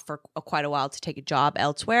fucked off for quite a while to take a job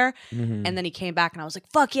elsewhere. Mm-hmm. And then he came back, and I was like,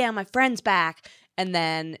 fuck yeah, my friend's back. And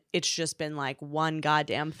then it's just been like one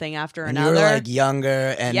goddamn thing after another. You were like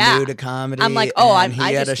younger and new to comedy. I'm like,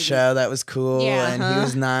 he had a show that was cool, and he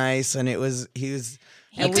was nice, and he was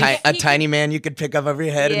a tiny man you could pick up over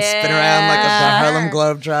your head and spin around like a Harlem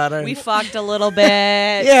Globetrotter. We fucked a little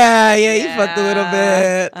bit. yeah, you fucked a little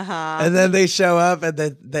bit. And then they show up, and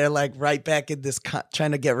they're like right back in this,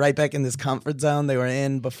 trying to get right back in this comfort zone they were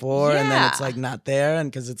in before, and then it's like not there,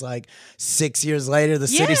 and because it's like 6 years later, the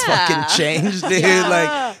city's fucking changed, dude.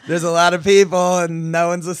 Like there's a lot of people, and no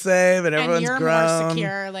one's the same, and everyone's you're grown. More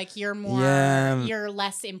secure, like you're more, you're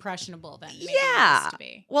less impressionable than maybe you used to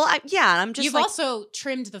be. Well, and I'm just. You've also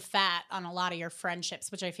trimmed the fat on a lot of your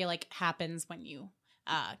friendships, which I feel like happens when you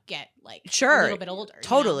get like a little bit older.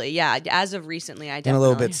 Totally, yeah. As of recently, I definitely. And a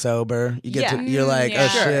little bit sober. You get to, you're like, oh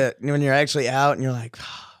shit. When you're actually out, and you're like,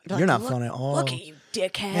 you're not fun at all. Look at you,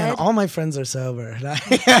 dickhead. Man, all my friends are sober.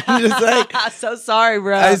 I'm just like, so sorry,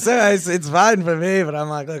 bro. It's fine for me, but I'm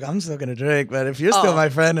like, look, I'm still gonna drink. But if you're still my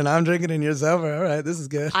friend and I'm drinking and you're sober, all right, this is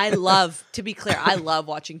good. To be clear, I love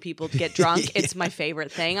watching people get drunk. It's my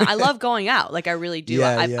favorite thing. I love going out. Like, I really do.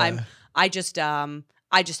 I just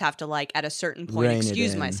have to, like, at a certain point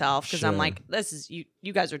excuse myself, because I'm like, this is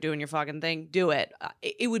you guys are doing your fucking thing. Do it.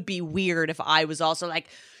 It would be weird if I was also like,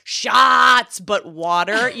 shots but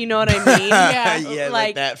water. You know what I mean? Yeah,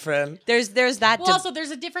 like that friend. There's that. Well, also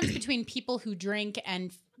there's a difference between people who drink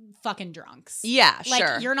and fucking drunks. Yeah, like,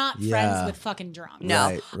 sure. You're not friends with fucking drunks.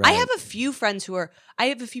 No. Right. I have a few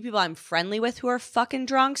people I'm friendly with who are fucking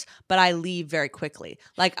drunks, but I leave very quickly.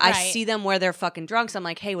 Like, I see them where they're fucking drunks. I'm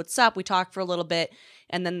like, hey, what's up? We talk for a little bit,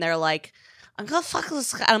 and then they're like, I'm gonna fuck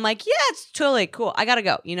this guy. And I'm like, yeah, it's totally cool. I gotta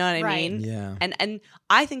go. You know what I mean? Yeah. And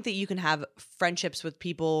I think that you can have friendships with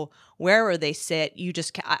people wherever they sit.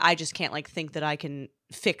 I just can't like think that I can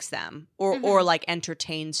fix them or like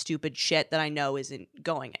entertain stupid shit that I know isn't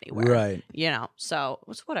going anywhere. Right. You know, so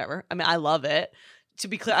it's whatever. I mean, I love it. To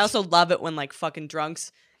be clear, I also love it when like fucking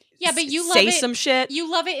drunks but you love say it, some shit.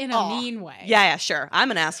 You love it in a mean way. Yeah, sure.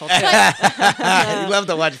 I'm an asshole too. You love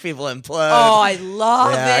to watch people implode. Oh, I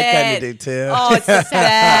love it. I kind of do too. Oh, it's the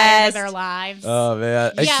best. Their lives. Oh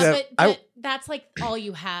man. Yeah, but that's like all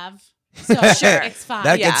you have. So sure, it's fine.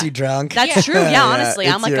 That gets you drunk. That's true. Yeah, honestly,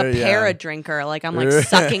 I'm like a para yeah. drinker. Like I'm like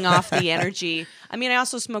sucking off the energy. I mean, I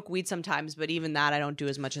also smoke weed sometimes, but even that I don't do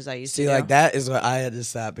as much as I used to. See, like that is what I had to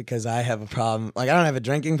stop because I have a problem. Like I don't have a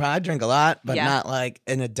drinking problem. I drink a lot, but not like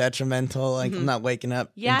in a detrimental. Like I'm not waking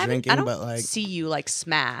up and drinking. I don't but like see you like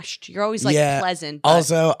smashed. You're always like pleasant. But...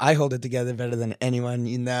 Also, I hold it together better than anyone.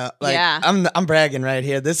 You know, like I'm bragging right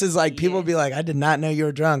here. This is like people be like, I did not know you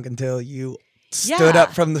were drunk until you stood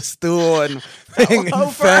up from the stool and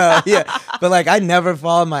fell. Yeah, but like I never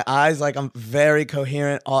fall in my eyes. Like I'm very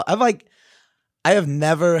coherent. I have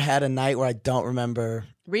never had a night where I don't remember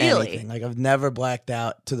anything. Like I've never blacked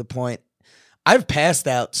out to the point. I've passed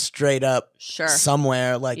out straight up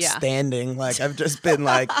somewhere, like standing. Like I've just been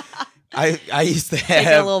like, I used to have take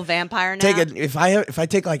a little vampire nap. If I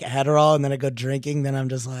take like Adderall and then I go drinking, then I'm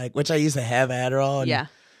just like, which I used to have Adderall. And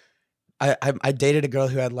I dated a girl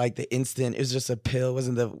who had like the instant. It was just a pill. It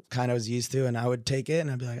wasn't the kind I was used to, and I would take it and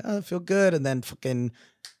I'd be like, oh, I feel good, and then fucking.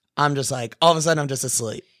 I'm just like, all of a sudden I'm just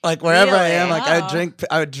asleep. Like wherever I am, like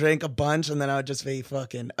I would drink a bunch and then I would just be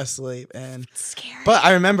fucking asleep. And scary. But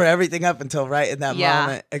I remember everything up until right in that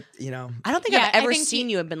moment. You know, I don't think I've ever seen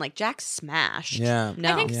you and been like, Jack smashed. Yeah,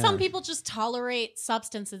 no. I think some people just tolerate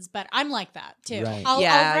substances, but I'm like that too. Right. I'll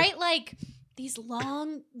write like these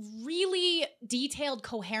long, really detailed,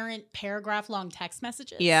 coherent, paragraph-long text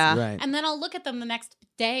messages. Yeah, right. And then I'll look at them the next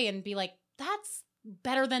day and be like, that's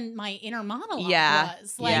better than my inner monologue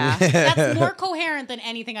was. Like, that's more coherent than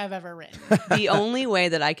anything I've ever written. The only way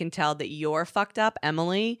that I can tell that you're fucked up,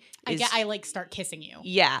 Emily, is... I like start kissing you.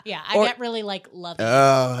 Yeah. Yeah, I get really like lovey.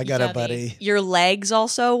 Oh, I got a buddy. Your legs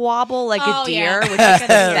also wobble like a deer, which is the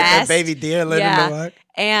best. A baby deer learning to walk.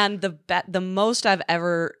 And the most I've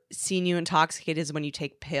ever seen you intoxicated is when you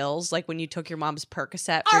take pills, like when you took your mom's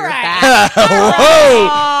Percocet for your back.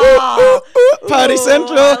 Whoa! Party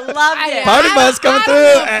Central. I love it. Party bus coming through.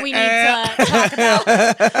 I don't know if we need to talk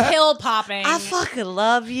about pill popping. I fucking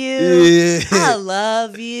love you. Yeah. I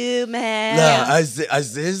love you, man. No, I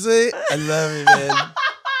seriously, I love you, man.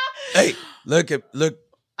 Hey, look.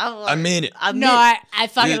 I mean it. I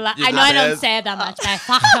fucking love. I know I don't say it that much, but I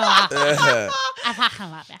fucking love it. I fucking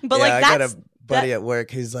love it. But like, I got a buddy at work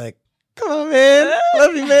who's like, "Come on, man,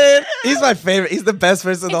 love you, man." He's my favorite. He's the best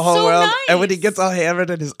person in the whole world. Nice. And when he gets all hammered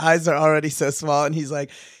and his eyes are already so small, and he's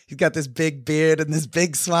got this big beard and this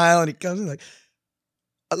big smile, and he comes and like,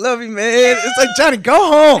 I love you, man. It's like, Johnny, go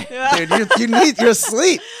home, dude. You're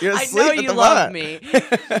asleep. You're asleep. I know you love me.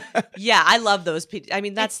 Yeah, I love those people. I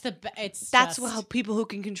mean, that's how people who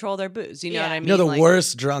can control their booze. You know what I mean? You know, the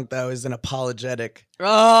worst drunk though is an apologetic.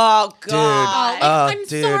 Oh God! Dude. I'm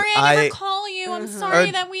dude, sorry I never call you. I'm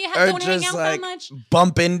sorry that we don't hang out that much.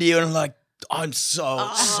 Bump into you and I'm like, I'm so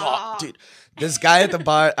sorry, dude. This guy at the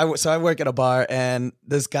bar. I work at a bar, and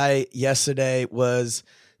this guy yesterday was.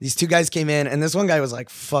 These two guys came in, and this one guy was like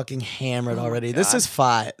fucking hammered already. This is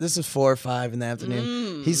 4 or 5 in the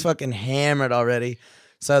afternoon. He's fucking hammered already.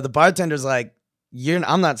 So the bartender's like,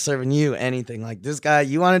 I'm not serving you anything. Like, this guy,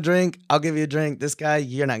 you want a drink? I'll give you a drink. This guy,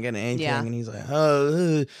 you're not getting anything. Yeah. And he's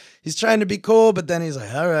like, he's trying to be cool, but then he's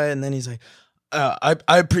like, all right. And then he's like, I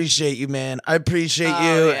appreciate you, man. I appreciate you.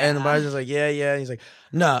 Yeah. And the bartender's like, yeah. And he's like,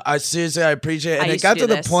 no, I seriously, I appreciate it. And it got to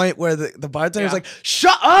the point where the bartender's like,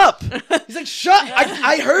 shut up. He's like,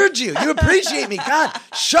 I heard you. You appreciate me. God,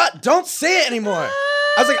 don't say it anymore.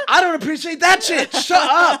 I was like, I don't appreciate that shit. Shut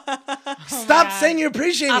up. Stop saying you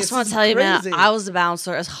appreciate me. I just want to tell you, man, I was the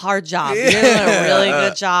bouncer. It's a hard job. You're doing a really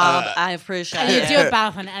good job. I appreciate it. You do it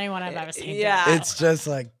better than anyone I've ever seen. Yeah. It's just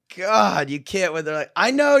like, God, you can't when they're like,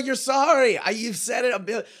 I know you're sorry. You've said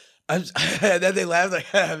it. And then they laugh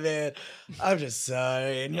like, man, I'm just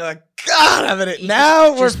sorry. And you're like, God, I'm in it.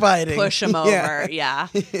 Now we're fighting. Push them over. Yeah.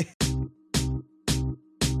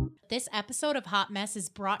 This episode of Hot Mess is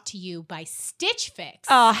brought to you by Stitch Fix.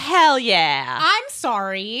 Oh, hell yeah. I'm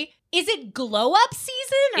sorry. Is it glow up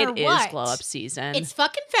season or what? It is glow up season. It's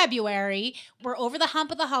fucking February. We're over the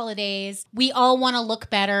hump of the holidays. We all want to look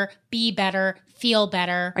better, be better, feel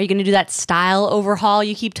better. Are you going to do that style overhaul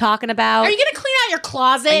you keep talking about? Are you going to clean out your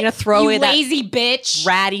closet? Are you going to throw away that lazy bitch?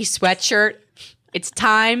 Ratty sweatshirt? It's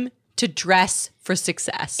time to dress for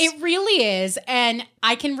success. It really is. And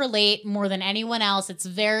I can relate more than anyone else. It's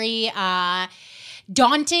very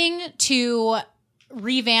daunting to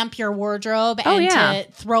revamp your wardrobe and to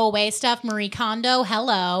throw away stuff. Marie Kondo,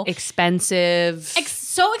 hello. Expensive.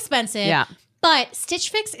 So expensive. Yeah. But Stitch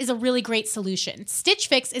Fix is a really great solution. Stitch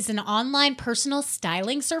Fix is an online personal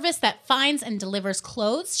styling service that finds and delivers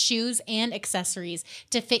clothes, shoes, and accessories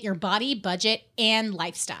to fit your body, budget, and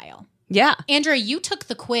lifestyle. Yeah. Andrea, you took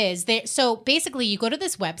the quiz. So basically, you go to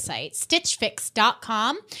this website,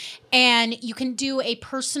 stitchfix.com, and you can do a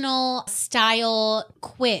personal style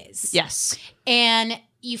quiz. Yes. And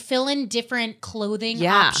you fill in different clothing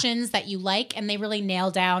options that you like, and they really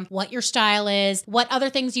nail down what your style is, what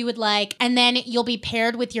other things you would like, and then you'll be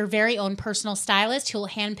paired with your very own personal stylist who will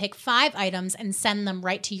handpick 5 items and send them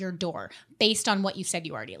right to your door based on what you said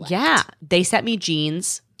you already liked. Yeah. They sent me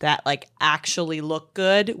jeans that like actually look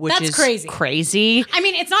good, which That's is crazy. I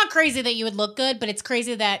mean, it's not crazy that you would look good, but it's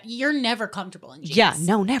crazy that you're never comfortable in jeans. Yeah,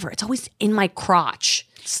 no, never. It's always in my crotch.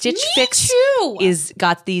 Stitch Fix too. is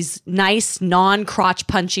got these nice non-crotch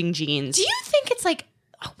punching jeans. Do you think it's like,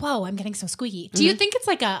 whoa, I'm getting so squeaky. Do you think it's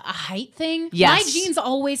like a height thing? Yes. My jeans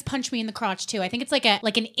always punch me in the crotch too. I think it's like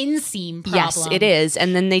an inseam problem. Yes, it is.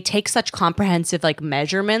 And then they take such comprehensive like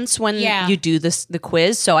measurements when you do the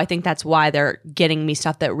quiz. So I think that's why they're getting me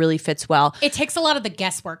stuff that really fits well. It takes a lot of the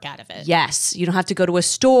guesswork out of it. Yes. You don't have to go to a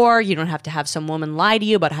store. You don't have to have some woman lie to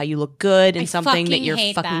you about how you look good in something that you're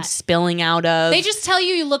fucking spilling out of. They just tell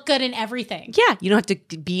you look good in everything. Yeah. You don't have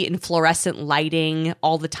to be in fluorescent lighting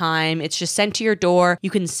all the time. It's just sent to your door.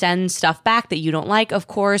 You can send stuff back that you don't like, of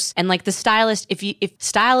course. And like the stylist, if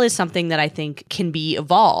style is something that I think can be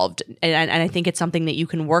evolved, and I think it's something that you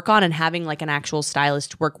can work on, and having like an actual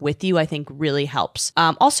stylist work with you, I think really helps.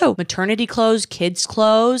 Also, maternity clothes, kids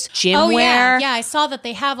clothes, gym wear. Yeah, I saw that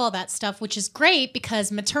they have all that stuff, which is great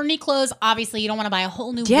because maternity clothes, obviously you don't want to buy a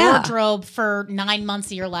whole new wardrobe for 9 months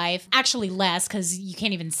of your life. Actually less, because you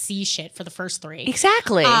can't even see shit for the first 3.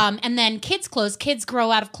 Exactly. And then kids clothes, kids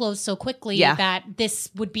grow out of clothes so quickly that this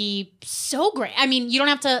would be so great. I mean, you don't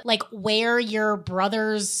have to like wear your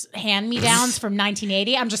brother's hand-me-downs from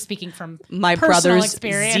 1980. I'm just speaking from my brother's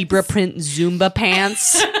experience. Zebra print Zumba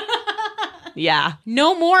pants. Yeah.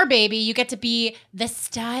 No more, baby. You get to be the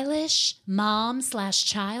stylish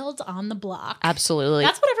mom/child on the block. Absolutely.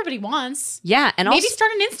 That's what everybody wants. Yeah. And maybe start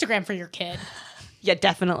an Instagram for your kid. Yeah,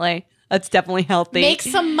 definitely. That's definitely healthy. Make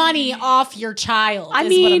some money off your child. I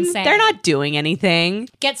mean, what I'm saying. They're not doing anything.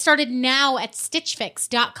 Get started now at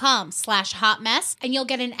stitchfix.com/hotmess, and you'll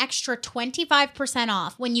get an extra 25%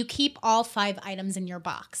 off when you keep all 5 items in your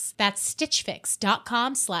box. That's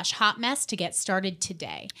stitchfix.com/hotmess to get started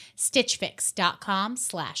today.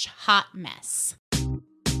 stitchfix.com/hotmess.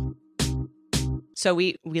 So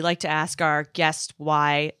we like to ask our guests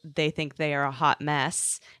why they think they are a hot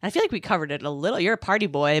mess. And I feel like we covered it a little. You're a party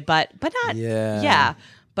boy, but not. Yeah. Yeah.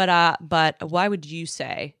 But why would you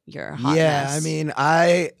say you're a hot mess? Yeah, I mean,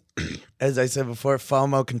 as I said before,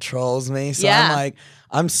 FOMO controls me. So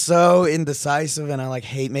I'm so indecisive, and I like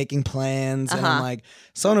hate making plans. And I'm like,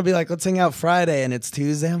 someone will be like, let's hang out Friday, and it's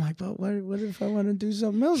Tuesday. I'm like, but what if I want to do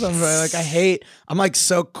something else on Friday? Like I'm like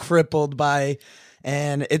so crippled by,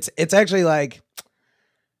 and it's actually like,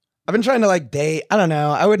 I've been trying to like date. I don't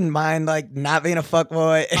know. I wouldn't mind like not being a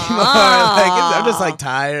fuckboy anymore. I'm just like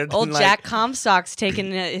tired. Old and, Jack Comstock's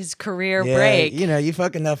taking his career break. You know, you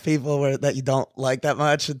fuck enough people that you don't like that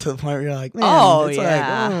much to the point where you're like, man,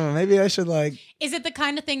 like, maybe I should like. Is it the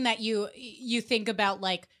kind of thing that you think about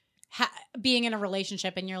like being in a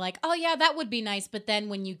relationship and you're like, oh yeah, that would be nice, but then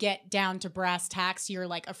when you get down to brass tacks, you're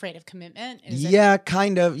like afraid of commitment?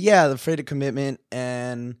 Kind of. Yeah, afraid of commitment,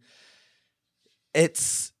 and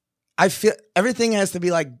I feel everything has to be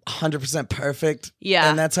like 100% perfect. Yeah.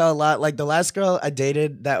 And that's how like the last girl I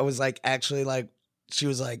dated that was like actually like, she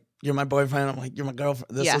was like, you're my boyfriend. I'm like, you're my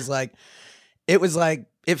girlfriend. This was like, it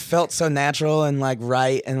felt so natural and like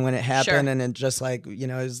right. And when it happened and it just like, you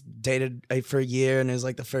know, I was dated for a year, and it was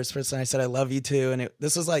like the first person I said I love you to. And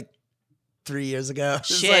this was like 3 years ago.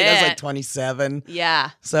 Shit. I was like 27. Yeah.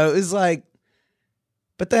 So it was like,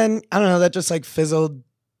 but then I don't know, that just like fizzled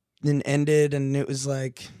and ended, and it was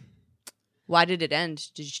like. Why did it end?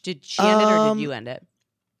 Did she end it, or did you end it?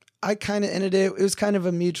 I kind of ended it. It was kind of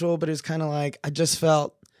a mutual, but it was kind of like, I just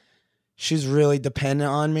felt she's really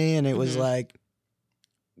dependent on me. And it was like,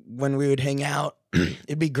 when we would hang out,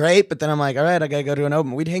 it'd be great. But then I'm like, all right, I got to go to an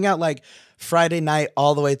open. We'd hang out like Friday night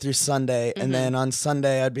all the way through Sunday. And then on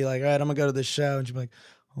Sunday, I'd be like, all right, I'm going to go to this show. And she'd be like,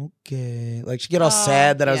 okay. Like she'd get all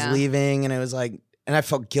sad that I was leaving. And it was like, and I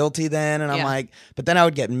felt guilty then, and I'm like, but then I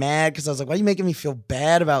would get mad because I was like, why are you making me feel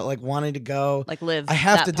bad about like wanting to go? Like live. I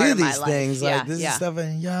have to do these things. Like this is stuff,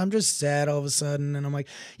 and I'm just sad all of a sudden, and I'm like,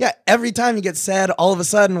 every time you get sad all of a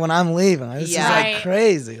sudden when I'm leaving, this is like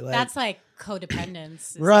crazy. Like, that's like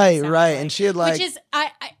codependence. Right. And she had like, which is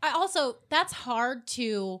I also, that's hard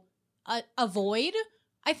to avoid.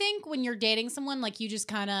 I think when you're dating someone, like you just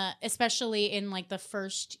kind of, especially in like the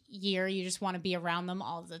first year, you just want to be around them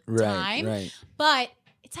all the time. Right. But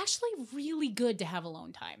it's actually really good to have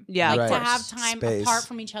alone time. Yeah, like to have time apart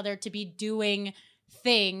from each other, to be doing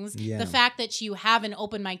things. Yeah. The fact that you have an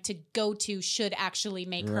open mic to go to should actually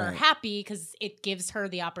make her happy, because it gives her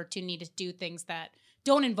the opportunity to do things that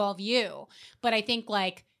don't involve you. But I think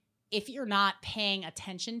like if you're not paying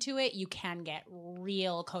attention to it, you can get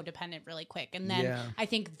real codependent really quick. And then I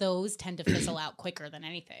think those tend to fizzle out quicker than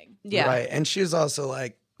anything. Yeah. Right. And she was also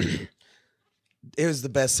like, it was the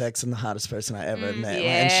best sex and the hottest person I ever met.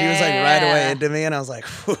 Yeah. And she was like right away into me. And I was like,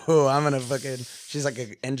 whoo, I'm going to fucking, she's like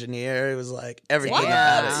an engineer. It was like everything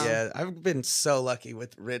about it. Yeah. I've been so lucky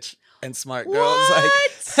with rich and smart girls.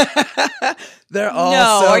 Like they're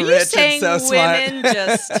all so rich and so smart. Women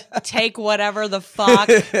just take whatever the fuck?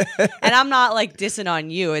 And I'm not like dissing on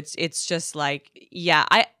you. It's just like,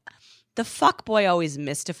 the fuck boy always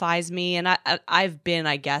mystifies me. And I've been,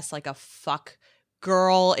 I guess, like a fuck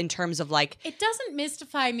girl in terms of like, it doesn't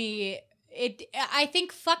mystify me. I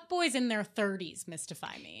think fuckboys in their 30s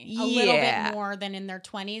mystify me a little bit more than in their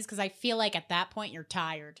 20s, because I feel like at that point you're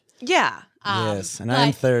tired. Yeah. Yes, and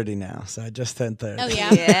I'm 30 now, so I just turned 30. Oh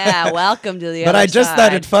yeah. Yeah, welcome to the But other I just side.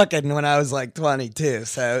 started fucking when I was like 22,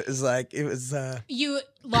 so it was like You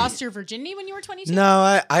lost your virginity when you were 22?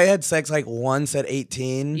 No, I had sex like once at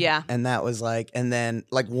 18. Yeah. And that was like, and then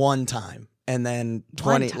like one time. And then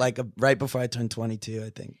 20, like right before I turned 22, I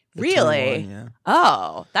think. Really? 21, yeah.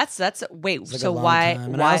 Oh, that's wait. Like So a long why?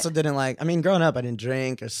 time. And I also didn't like. I mean, growing up, I didn't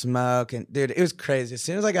drink or smoke, and dude, it was crazy. As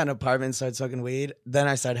soon as I got an apartment and started smoking weed, then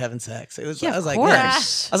I started having sex. It was. Yeah, I was of like,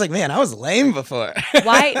 course. man, I was lame before.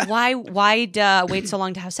 Why wait so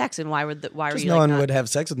long to have sex, and why were you? No like, one would have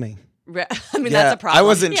sex with me. I mean, that's a problem. I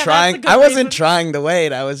wasn't trying. I wasn't trying to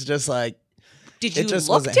wait. I was just like. Did you just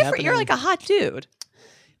look wasn't different? happening. You're like a hot dude.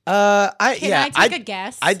 Can I take a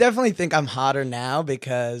guess? I definitely think I'm hotter now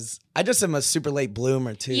because I just am a super late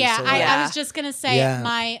bloomer too. Yeah, so I was just gonna say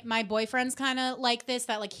my boyfriend's kind of like this,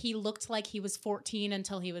 that like he looked like he was 14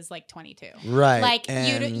 until he was like 22. Right. Like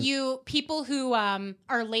you people who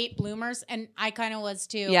are late bloomers, and I kind of was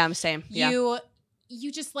too. Yeah, I'm same. You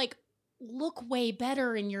just like look way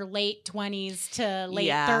better in your late 20s to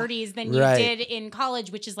late 30s than you did in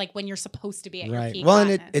college, which is like when you're supposed to be at your peak. Well,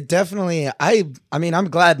 and it definitely, I mean,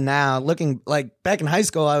 I'm glad now looking like back in high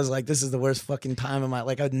school, I was like, this is the worst fucking time of my,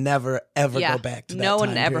 like I'd never ever go back to that No one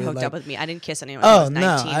time ever period. hooked like, up with me. I didn't kiss anyone. Oh, I was no.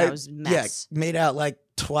 19. I was mess. Yeah, made out like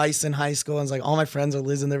twice in high school, and it's like all my friends are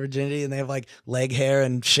losing their virginity and they have like leg hair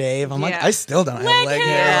and shave. I'm like, I still don't have leg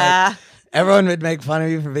hair. Yeah. Like, everyone would make fun of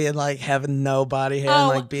me for being like having no body hair and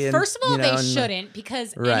like being. First of all, they and, shouldn't,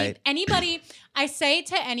 because anybody, I say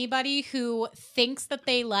to anybody who thinks that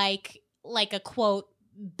they like a quote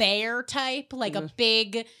bear type, like a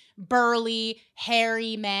big burly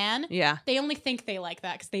hairy man. Yeah, they only think they like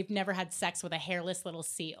that because they've never had sex with a hairless little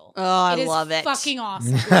seal. Oh, I love it! Fucking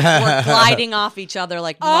awesome. We're gliding off each other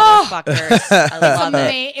like motherfuckers. I love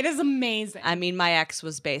it. It is amazing. I mean, my ex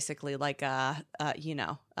was basically like a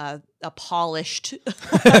polished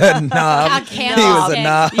knob. He was a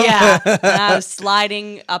knob. Yeah, and I was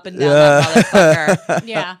sliding up and down that motherfucker.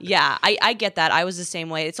 Yeah. I get that. I was the same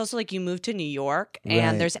way. It's also like you move to New York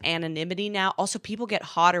and there's anonymity now. Also, people get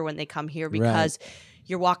hotter when they come here because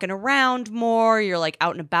you're walking around more. You're like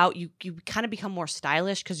out and about. You kind of become more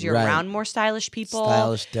stylish because you're around more stylish people.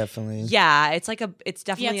 Stylish, definitely. Yeah, it's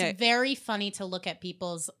definitely. Yeah, it's very funny to look at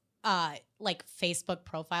people's like Facebook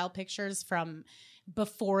profile pictures from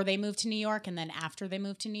before they moved to New York and then after they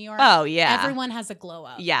moved to New York. Oh, yeah. Everyone has a glow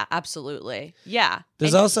up. Yeah, absolutely. Yeah.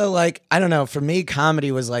 There's also like, I don't know, for me,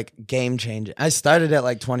 comedy was like game changing. I started at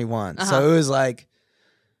like 21. So it was like,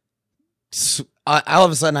 all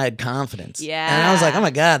of a sudden I had confidence. Yeah. And I was like, oh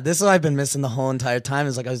my God, this is what I've been missing the whole entire time.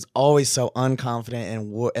 Is like, I was always so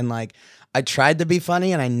unconfident and like, I tried to be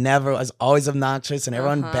funny and I was always obnoxious and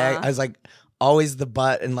everyone I was like, always the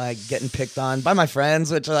butt and like getting picked on by my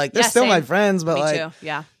friends, which are like, they're still my friends, but me like, too.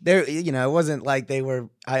 Yeah, they're, it wasn't like they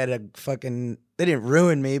didn't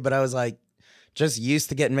ruin me, but I was like, just used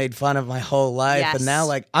to getting made fun of my whole life. Yes. And now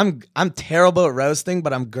like I'm terrible at roasting,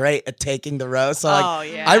 but I'm great at taking the roast. So like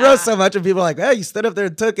yeah. I roast so much and people are like, oh, you stood up there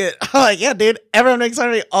and took it. I'm like, yeah, dude, everyone makes fun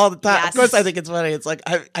of me all the time. Yes. Of course I think it's funny. It's like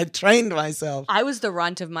I trained myself. I was the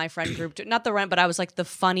runt of my friend group. Not the runt, but I was like the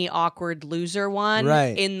funny, awkward loser one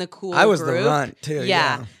in the cool I was group. the runt too.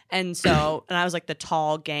 Yeah. And so, and I was like the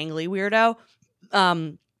tall, gangly weirdo.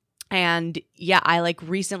 And yeah, I like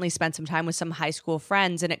recently spent some time with some high school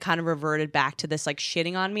friends and it kind of reverted back to this like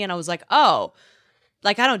shitting on me. And I was like, oh,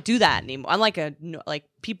 like I don't do that anymore. I'm like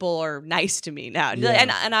people are nice to me now. Yeah.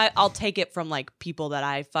 And I'll take it from like people that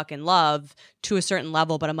I fucking love to a certain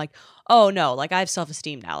level. But I'm like, oh no, like I have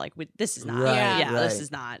self-esteem now. Like this is not. Right, this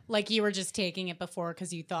is not. Like you were just taking it before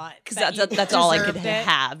because you thought. Because that's all I could it.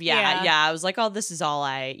 have. Yeah. I was like, oh, this is all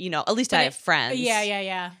I, at least I have friends.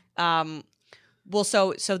 Yeah. Well,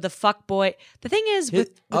 so the fuck boy. The thing is,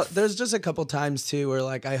 there's just a couple times too where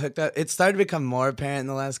like I hooked up. It started to become more apparent in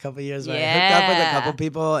the last couple of years. Where I hooked up with a couple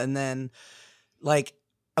people, and then like,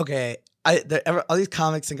 okay, all these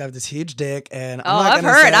comics think I have this huge dick, and I've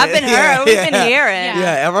heard. I've been heard. We've been hearing.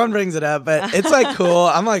 Yeah, everyone brings it up, but it's like cool.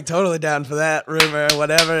 I'm like totally down for that rumor,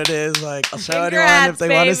 whatever it is. Like, I'll show anyone if they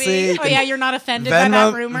want to see. Oh yeah, you're not offended by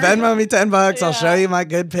that rumor. Venmo me $10. Yeah. I'll show you my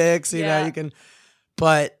good pics. You know, you can.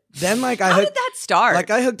 But then like how did that start? Like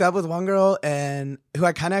I hooked up with one girl and who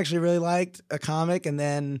I kind of actually really liked, a comic, and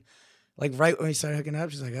then. Like right when we started hooking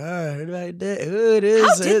up, she's like, "Oh, I heard about your dick. Ooh, it is."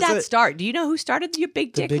 How did that start? Do you know who started your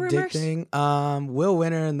big dick rumors? Dick thing. Will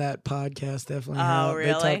Winter and that podcast definitely. Oh,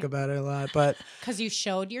 really? They talk about it a lot, but because you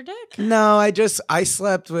showed your dick. No, I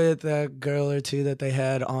slept with a girl or two that they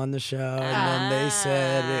had on the show, and then they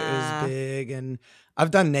said it was big, and I've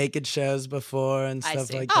done naked shows before and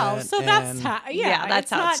stuff like that. Oh, so that's how. Yeah, that's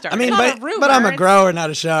how it started. I mean, but I'm a grower, not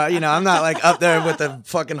a show. You know, I'm not like up there with the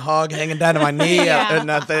fucking hog hanging down to my knee or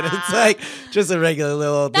nothing. It's like just a regular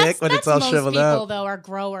little dick, but it's all shriveled up. Most people though are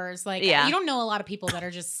growers. Like, you don't know a lot of people that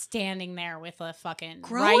are just standing there with a fucking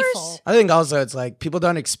rifle. I think also it's like people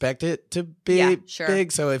don't expect it to be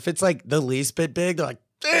big. So if it's like the least bit big, they're like,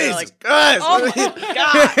 Jesus Christ! Oh my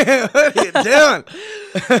God! What are you doing?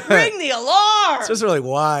 Ring the alarm! It's just really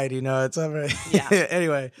wide, you know. It's not very.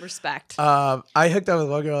 Anyway, respect. I hooked up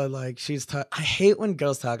with one girl, and like I hate when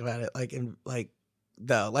girls talk about it, like in like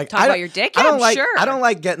though, like talk about your dick. Yeah, I don't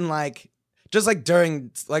like getting like just like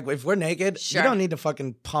during like if we're naked, you don't need to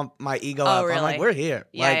fucking pump my ego up. Really? I'm like, we're here.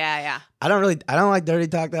 Yeah. I don't like dirty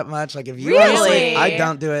talk that much. Like if you want to sleep, I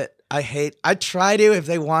don't do it. I try to if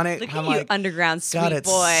they want it. Look I'm at you, like, underground sweet God, it's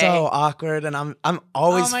boy. so awkward, and I'm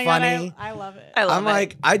always funny. God, I love it. I'm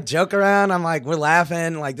like, I joke around. I'm like, we're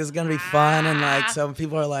laughing. Like this is gonna be fun, and like some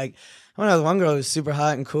people are like, I don't know. One girl was super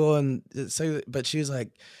hot and cool, and so, but she was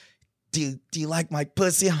like, do you like my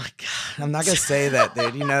pussy? I'm like, God, I'm not gonna say that,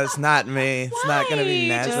 dude. You know, it's not me. It's not gonna be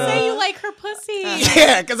natural. Just say you like her pussy.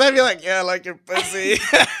 Yeah, because I'd be like, yeah, I like your pussy.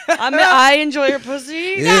 I enjoy your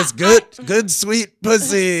pussy. Yes, good, sweet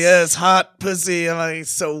pussy. Yes, hot pussy. I'm like,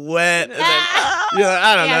 so wet. And then,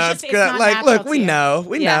 I don't know. It's good. Like, look, we know.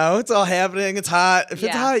 It's all happening. It's hot. If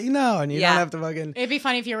it's hot, you know, and you don't have to fucking. It'd be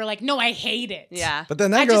funny if you were like, no, I hate it. Yeah. But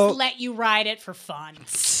then that I girl just let you ride it for fun.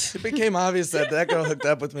 It became obvious that girl hooked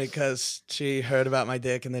up with me because she heard about my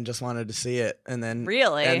dick and then just wanted to see it, and then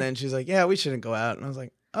really, and then she's like, yeah, we shouldn't go out, and I was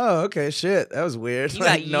like, oh, okay, shit, that was weird. You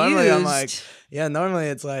like got normally used. I'm like, yeah, normally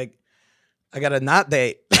it's like I gotta not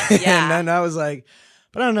date. Yeah. And then I was like,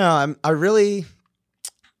 but I don't know, I'm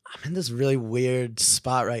in this really weird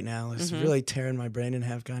spot right now. It's really tearing my brain in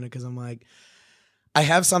half, kind of, because I'm like, I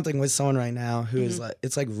have something with someone right now who is like,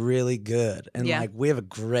 it's like really good, and like we have a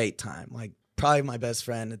great time, like probably my best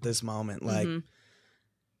friend at this moment, like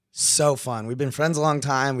so fun. We've been friends a long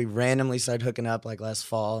time. We randomly started hooking up like last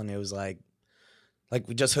fall, and it was like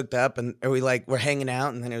we just hooked up, and we're hanging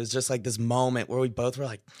out, and then it was just like this moment where we both were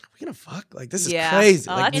like, are we gonna fuck? Like this is crazy.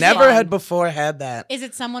 Oh, like never had before had that. Is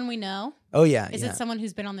it someone we know? Oh yeah. Is it someone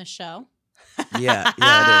who's been on this show? Yeah, it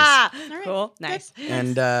is. All right. Cool. Nice.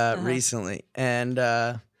 And recently. And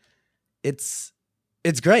it's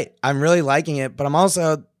great. I'm really liking it, but I'm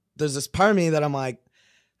also, there's this part of me that I'm like,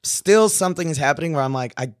 still something is happening where I'm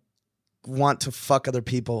like, I want to fuck other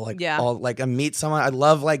people. Like, I meet someone. I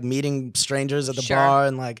love like meeting strangers at the bar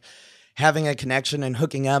and like having a connection and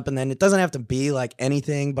hooking up. And then it doesn't have to be like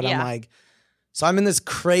anything, but I'm like, so I'm in this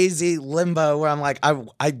crazy limbo where I'm like, I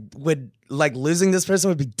would like losing this person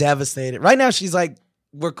would be devastated. Right now, she's like,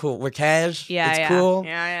 we're cool. We're cash. It's cool.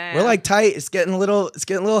 Yeah. We're like tight. It's getting a little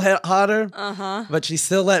hotter. But she's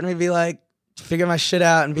still letting me be like, figure my shit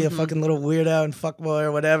out and be a fucking little weirdo and fuckboy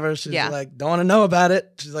or whatever. She's like, don't want to know about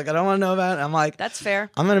it. She's like, I don't want to know about it. I'm like, that's fair.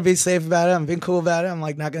 I'm going to be safe about it. I'm being cool about it. I'm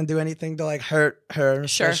like, not going to do anything to like hurt her,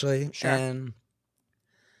 especially. Sure.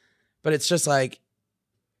 But it's just like,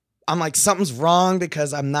 I'm like, something's wrong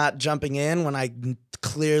because I'm not jumping in when I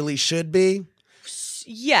clearly should be.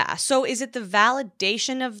 Yeah. So is it the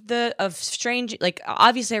validation of strange? Like,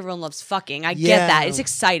 obviously everyone loves fucking. I get that. It's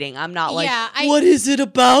exciting. I'm not like, what is it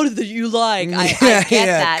about it that you like? I get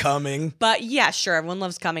that. Coming. But yeah, sure. Everyone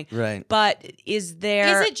loves coming. Right. But is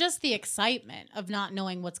it just the excitement of not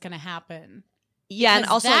knowing what's going to happen? Yeah, because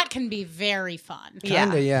and also that can be very fun.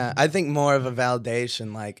 Kinda, yeah. I think more of a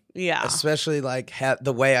validation, like, especially like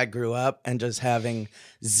the way I grew up and just having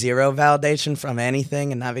zero validation from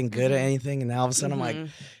anything and not being good at anything, and now all of a sudden I'm like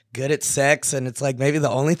good at sex, and it's like maybe the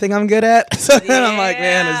only thing I'm good at. So then I'm like,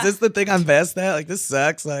 man, is this the thing I'm best at? Like, this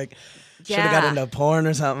sucks. Like, should have got into porn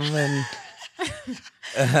or something.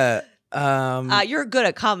 And you're good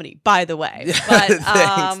at comedy, by the way. But,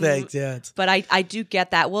 thanks. Yeah, but I do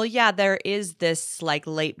get that. Well, yeah, there is this like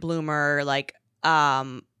late bloomer, like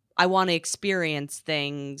I want to experience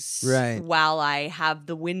things while I have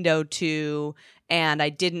the window to. And I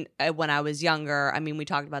didn't when I was younger. I mean, we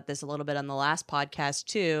talked about this a little bit on the last podcast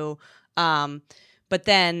too. But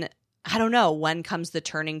then I don't know, when comes the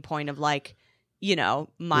turning point of like, you know,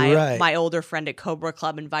 my older friend at Cobra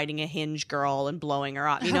Club inviting a Hinge girl and blowing her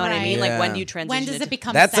up. You know what I mean? Yeah. Like, when do you transition? When does it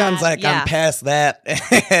become that sad? sounds like I'm past that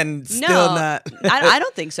and still not. I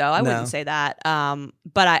don't think so. I wouldn't say that.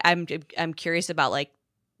 But I'm curious about like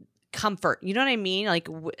comfort. You know what I mean? Like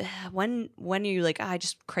when are you like, I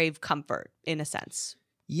just crave comfort in a sense?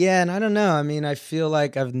 Yeah, and I don't know. I mean, I feel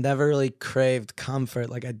like I've never really craved comfort.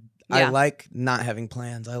 Like I like not having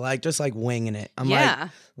plans. I like just like winging it. I'm like,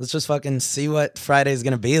 let's just fucking see what Friday's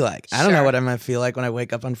gonna be like. I don't know what I'm gonna feel like when I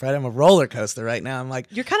wake up on Friday. I'm a roller coaster right now. I'm like,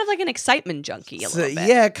 you're kind of like an excitement junkie a little bit.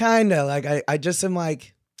 Yeah, kind of. Like I just am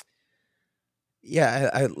like,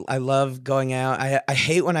 yeah, I love going out. I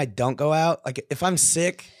hate when I don't go out. Like if I'm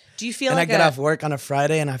sick. Do you feel and like I get off work on a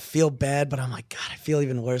Friday and I feel bad, but I'm like, God, I feel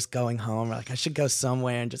even worse going home. Like I should go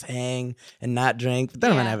somewhere and just hang and not drink. But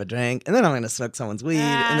then I'm gonna have a drink, and then I'm gonna smoke someone's weed,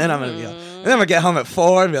 and then I'm gonna be, and then I'm gonna get home at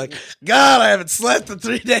 4 and be like, God, I haven't slept in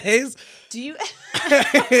 3 days. Do you?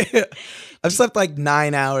 I've slept like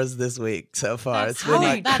 9 hours this week so far. It's been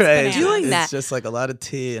like crazy. Doing that. It's just like a lot of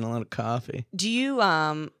tea and a lot of coffee. Do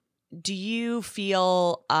you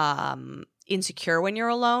feel insecure when you're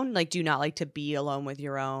alone? Like, do you not like to be alone with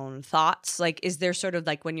your own thoughts? Like, is there sort of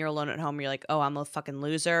like when you're alone at home, you're like, oh, I'm a fucking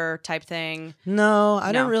loser type thing? No,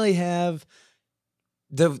 I don't really have.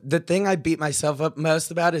 The thing I beat myself up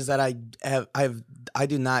most about is that I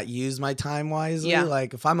do not use my time wisely. Yeah.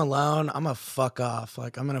 Like if I'm alone, I'm gonna fuck off.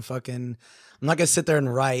 Like I'm not gonna sit there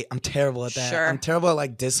and write. I'm terrible at that. Sure. I'm terrible at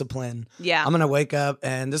like discipline. Yeah. I'm gonna wake up,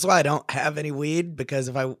 and this is why I don't have any weed, because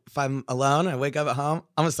if I'm alone, I wake up at home,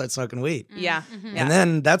 I'm gonna start smoking weed. Yeah. Mm-hmm. And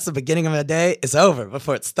then that's the beginning of my day. It's over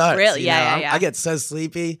before it starts. Really? Yeah. I get so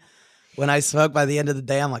sleepy. When I smoke, by the end of the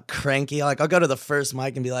day, I'm like cranky. Like I'll go to the first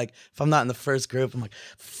mic and be like, if I'm not in the first group, I'm like,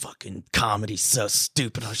 fucking comedy's so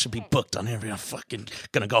stupid. I should be booked on every. I'm fucking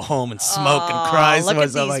gonna go home and smoke and cry. Look at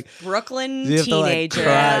these like Brooklyn teenagers. To, like,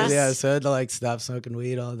 cry. Yeah, so I had to like stop smoking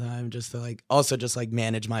weed all the time, just to like also just like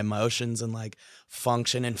manage my emotions and like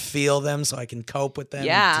function and feel them so I can cope with them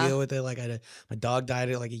and deal with it. Like my dog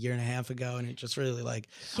died like a year and a half ago, and it just really like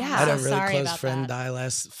I had a really close friend die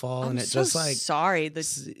last fall, and it so just like sorry.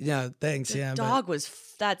 Thanks. The dog was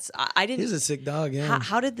I didn't. He's a sick dog. Yeah.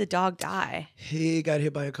 How did the dog die? He got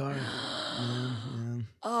hit by a car.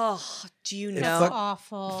 Oh, do you know? That's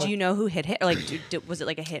awful. Do you know who hit? Or like, was it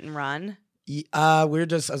like a hit and run? I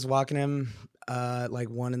was walking him like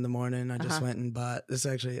 1 a.m. I just went and bought. This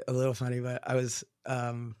is actually a little funny, but I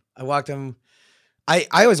walked him. I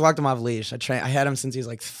always walked him off leash. I had him since he was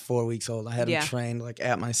like 4 weeks old. I had him trained like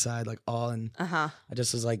at my side, like all. And I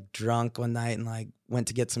just was like drunk one night and like went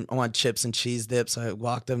to get I wanted chips and cheese dip. So I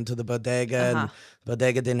walked him to the bodega, and the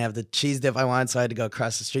bodega didn't have the cheese dip I wanted. So I had to go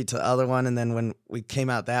across the street to the other one. And then when we came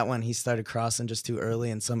out that one, he started crossing just too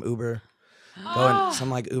early, and some Uber some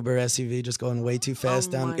like Uber SUV just going way too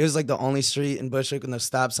fast down. It was like the only street in Bushwick with no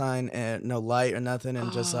stop sign and no light or nothing,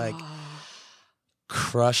 and just like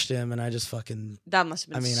crushed him. And I just fucking, that must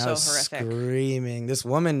have been I was horrific. Screaming. This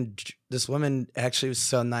woman actually was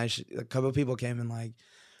so nice. A couple of people came and like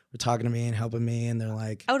were talking to me and helping me, and they're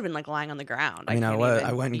like, I would have been like lying on the ground. I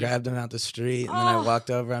went and grabbed him out the street, and then I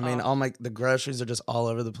walked over. I mean, all the groceries are just all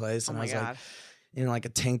over the place, and I was like, in like a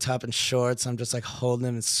tank top and shorts. I'm just like holding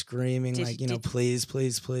him and screaming, please,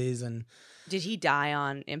 please, please. And did he die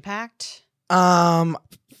on impact? I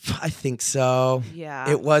think so. Yeah.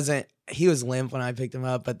 It wasn't. He was limp when I picked him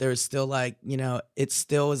up, but there was still like, it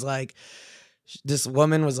still was like, this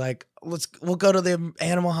woman was like, we'll go to the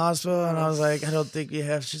animal hospital. And I was like, I don't think you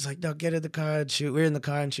have. She's like, no, get in the car. And we were in the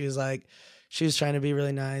car, and she was like, she was trying to be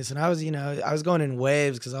really nice, and I was, I was going in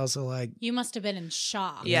waves because I was also like, you must have been in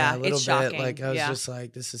shock. Yeah, a little it's bit. shocking. Like I was just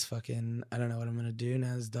like, this is fucking. I don't know what I'm gonna do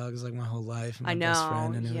now. This dog is like my whole life. And my best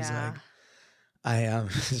friend, and it was like, I am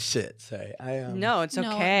shit. Sorry, I am. No, it's okay.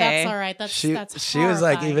 No, that's all right. That's She was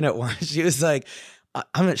like, even at one, she was like.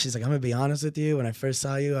 She's like, I'm gonna be honest with you. When I first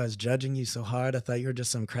saw you, I was judging you so hard. I thought you were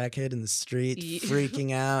just some crackhead in the street,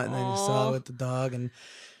 freaking out. And then you saw it with the dog, and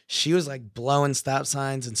she was like blowing stop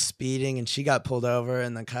signs and speeding. And she got pulled over,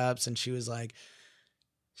 and the cops. And she's like,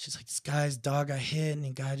 this guy's dog got hit, and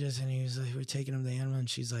he was like, we're taking him to the animal. And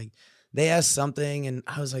she's like, they asked something, and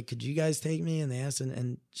I was like, could you guys take me? And they asked,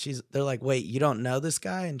 and they're like, wait, you don't know this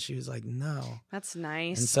guy? And she was like, no. That's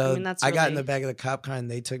nice. And so I got in the back of the cop car,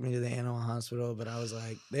 and they took me to the animal hospital. But I was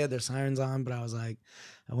like, they had their sirens on, but I was like,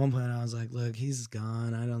 at one point I was like, look, he's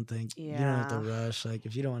gone. I don't think you don't have to rush. Like,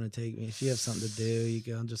 if you don't want to take me, if you have something to do, you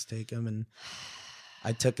go and just take him. And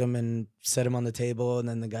I took him and set him on the table, and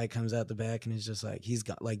then the guy comes out the back, and he's just like, he's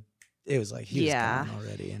gone. Like, it was like he was gone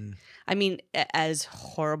already. And I mean, as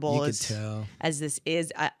horrible as this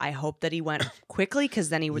is, I hope that he went quickly, because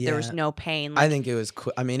then there was no pain. I think it was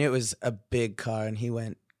I mean, it was a big car, and he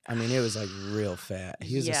went, I mean, it was like real fat.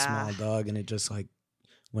 He was a small dog, and it just like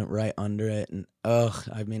went right under it. And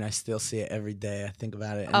I mean, I still see it every day. I think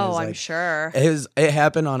about it. And I'm sure. It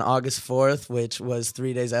happened on August 4th, which was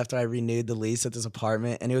 3 days after I renewed the lease at this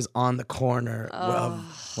apartment, and it was on the corner of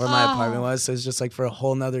where my apartment was. So it's just like for a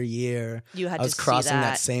whole nother year, I was crossing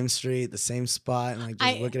that same street, the same spot, and like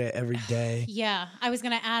just looking at it every day. Yeah, I was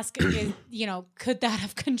gonna ask, could that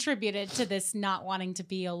have contributed to this not wanting to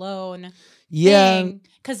be alone? Yeah,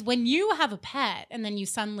 because when you have a pet and then you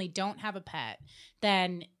suddenly don't have a pet,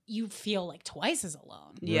 then you feel like twice as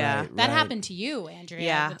alone. Yeah. That happened to you,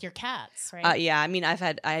 Andrea, with your cats, right? Yeah. I mean, I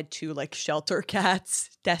had two like shelter cats,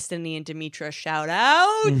 Destiny and Demetra, shout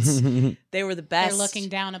out. They were the best. They're looking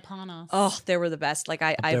down upon us. Oh, they were the best. Like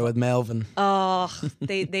there with Melvin. Oh,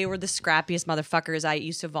 they were the scrappiest motherfuckers. I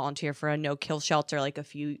used to volunteer for a no-kill shelter like a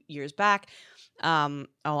few years back, a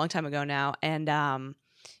long time ago now. And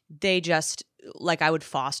they just, like, I would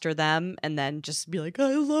foster them and then just be like,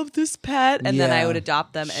 I love this pet. And then I would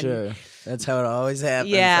adopt them. Sure. That's how it always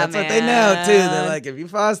happens. Yeah, that's what they know, too. They're like, if you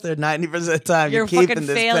foster 90% of the time, you're keeping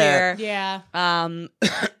this failure. pet. Yeah.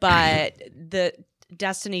 But the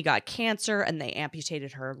Destiny got cancer, and they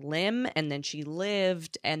amputated her limb, and then she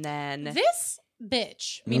lived, and then... This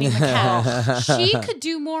bitch, meaning the cat, she could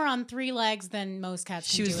do more on 3 legs than most cats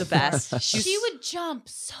can. She was the best. She would jump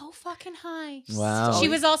so fucking high. Wow. She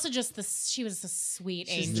was also just she was a sweet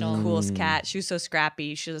angel. The coolest cat. She was so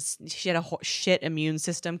scrappy. She had a shit immune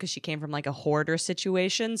system because she came from like a hoarder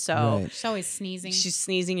situation. So she's always sneezing. She's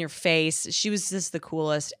sneezing in your face. She was just the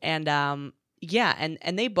coolest. And yeah,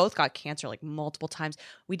 and they both got cancer like multiple times.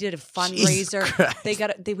 We did a fundraiser.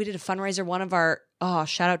 We did a fundraiser. One of our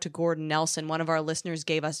shout out to Gordon Nelson. One of our listeners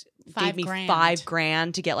gave me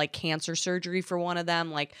 $5,000 to get like cancer surgery for one of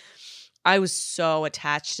them. Like, I was so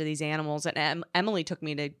attached to these animals, and Emily took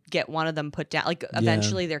me to get one of them put down. Like,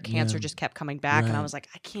 eventually their cancer just kept coming back, and I was like,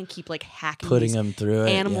 I can't keep like putting them through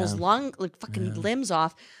animals' limbs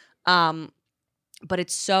off. But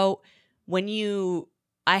it's so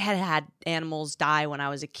I had animals die when I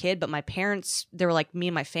was a kid, but my parents, they were like me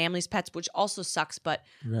and my family's pets, which also sucks. But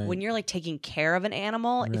when you're like taking care of an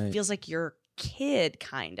animal, it feels like your kid,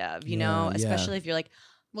 kind of, you know, especially if you're like,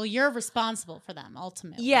 well, you're responsible for them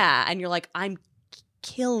ultimately. Yeah. And you're like, I'm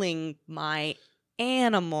killing my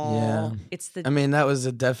animal. I mean, that was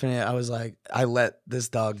a definite, I was like, I let this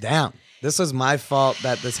dog down. This was my fault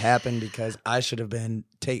that this happened because I should have been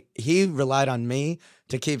he relied on me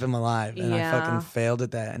to keep him alive, and I fucking failed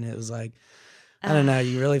at that. And it was like, I don't know,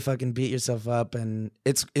 you really fucking beat yourself up, and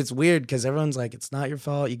it's weird because everyone's like, it's not your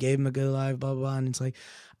fault, you gave him a good life, blah, blah, blah. And it's like,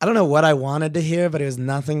 I don't know what I wanted to hear, but it was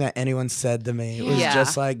nothing that anyone said to me. It was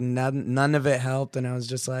just like none of it helped, and I was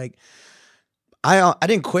just like, I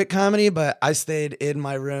didn't quit comedy, but I stayed in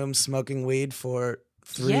my room smoking weed for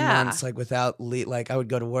 3 months, like without like I would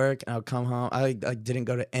go to work and I would come home. I didn't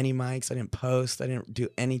go to any mics. I didn't post. I didn't do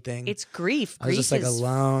anything. It's grief. I was just like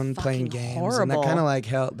alone playing games. Horrible. And that kind of like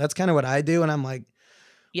helped. That's kind of what I do when I'm like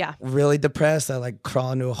really depressed. I like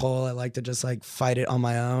crawl into a hole. I like to just like fight it on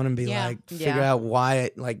my own and be like figure out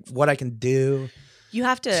what I can do. You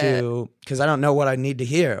have to, because I don't know what I need to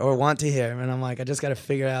hear or want to hear. And I'm like, I just got to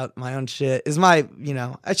figure out my own shit.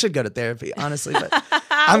 I should go to therapy, honestly, but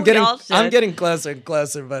I'm getting closer and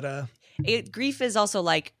closer. But grief is also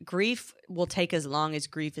like, grief will take as long as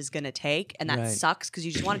grief is going to take. And that sucks because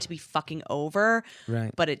you just want it to be fucking over.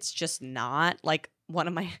 Right. But it's just not. Like, one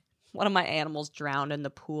of my one of my animals drowned in the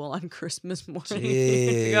pool on Christmas morning.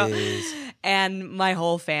 Jeez. And my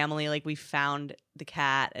whole family, like, we found the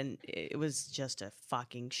cat, and it was just a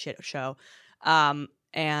fucking shit show.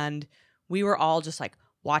 And we were all just like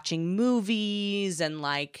watching movies and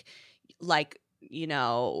like you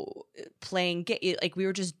know, playing like we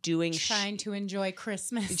were just doing trying to enjoy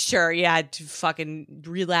Christmas. Sure, yeah, fucking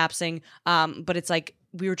relapsing. But it's like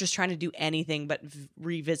we were just trying to do anything but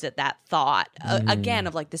revisit that thought again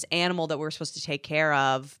of like this animal that we're supposed to take care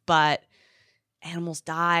of, but animals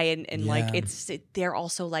die and like they're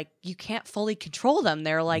also like you can't fully control them.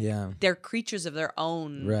 They're like they're creatures of their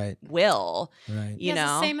own will. Right. You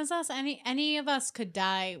know, the same as us. Any of us could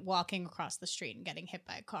die walking across the street and getting hit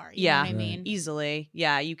by a car. You know what I mean? Easily.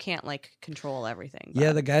 Yeah, you can't like control everything. But.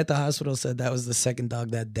 Yeah, the guy at the hospital said that was the second dog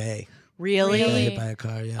that day. Really? Hit by a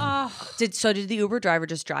car, yeah. Did the Uber driver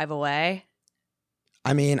just drive away?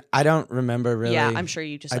 I mean, I don't remember really. Yeah, I'm sure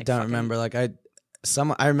you just. I don't remember. Like I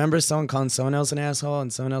remember someone calling someone else an asshole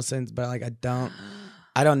and someone else saying, but like I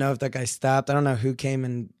don't know if that guy stopped. I don't know who came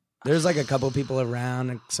and there's like a couple people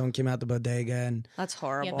around and someone came out the bodega and that's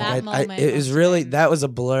horrible. Yeah, that moment it was really that was a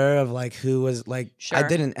blur of like who was like I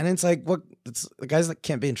didn't and it's like what it's the guys that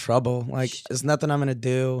can't be in trouble. Like there's nothing I'm gonna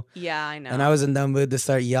do. Yeah, I know. And I was in no mood to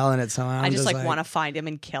start yelling at someone. I just like want to find him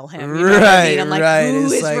and kill him. You know what I mean? I'm like,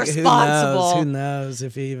 who is like, responsible? Who knows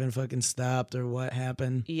if he even fucking stopped or what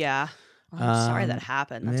happened? Yeah. I'm sorry that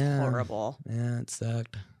happened. That's horrible. Yeah, it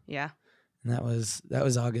sucked. Yeah. And that was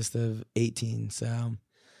August of 18. So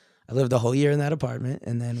I lived a whole year in that apartment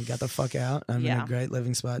and then got the fuck out. I'm in a great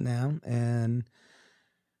living spot now. And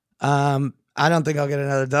I don't think I'll get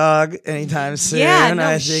another dog anytime soon. Yeah, no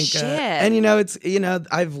I think shit. And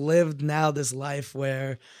I've lived now this life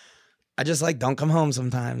where I just like don't come home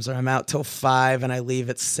sometimes or I'm out till 5 and I leave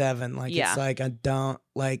at 7. Like it's like I don't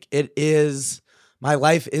like it is my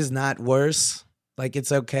life is not worse. Like,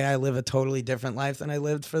 it's okay. I live a totally different life than I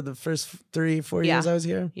lived for the first 3-4 years I was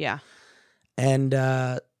here. Yeah. And,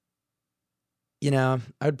 I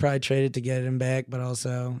would probably trade it to get him back, but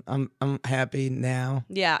also I'm happy now.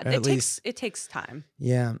 Yeah. It takes time.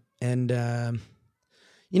 Yeah. And,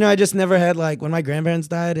 I just never had like when my grandparents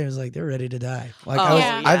died, it was like they're ready to die. Like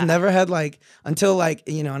I've never had like until like,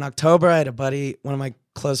 in October I had a buddy, one of my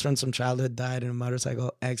close friends from childhood died in a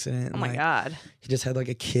motorcycle accident. And, oh my God. He just had like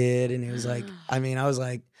a kid and he was like, I was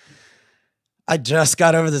like, I just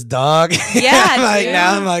got over this dog. Yeah. Like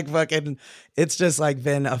now I'm like fucking, it's just like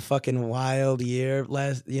been a fucking wild year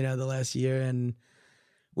the last year and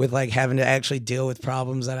with like having to actually deal with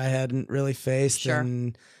problems that I hadn't really faced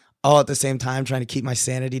and all at the same time trying to keep my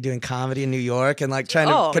sanity doing comedy in New York and like trying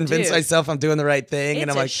to convince myself I'm doing the right thing. It's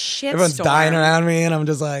and I'm like, everyone's dying around me and I'm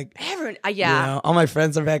just like, everyone, all my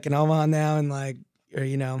friends are back in Omaha now and like, or,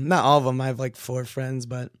 not all of them. I have like 4 friends,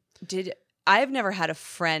 but. I've never had a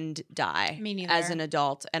friend die Me neither. as an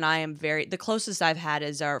adult. And I am the closest I've had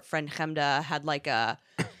is our friend Chemda had like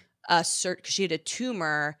she had a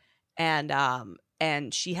tumor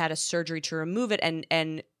and she had a surgery to remove it.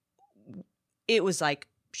 And it was like,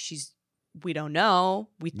 we don't know.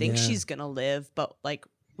 We think she's going to live, but like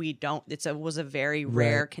we don't. It was a very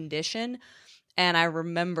rare condition. And I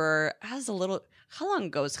remember how long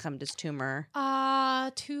ago was Chemda's tumor?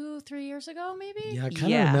 2-3 years ago, maybe? Yeah, I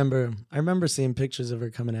kind of remember. I remember seeing pictures of her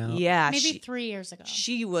coming out. Yeah. Maybe 3 years ago.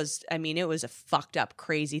 She was, it was a fucked up,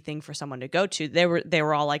 crazy thing for someone to go to. They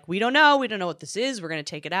were all like, we don't know. We don't know what this is. We're going to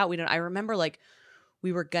take it out. I remember like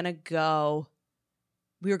we were going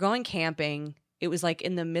camping. It was like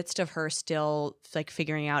in the midst of her still like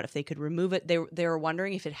figuring out if they could remove it. They were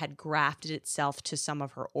wondering if it had grafted itself to some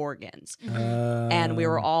of her organs. And we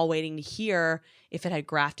were all waiting to hear if it had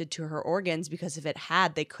grafted to her organs because if it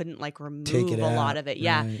had, they couldn't like remove a lot of it.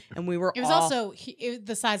 Yeah. Right. And we were It was also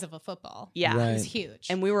the size of a football. Yeah. Right. It was huge.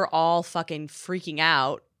 And we were all fucking freaking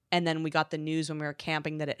out. And then we got the news when we were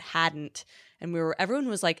camping that it hadn't. And everyone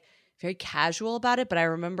was like very casual about it. But I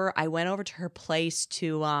remember I went over to her place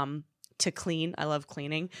to clean. I love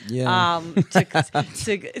cleaning. Yeah.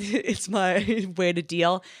 It's my way to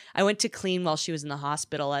deal. I went to clean while she was in the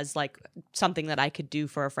hospital as like something that I could do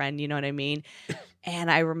for a friend. You know what I mean?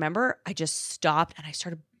 And I remember I just stopped and I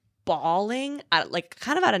started bawling like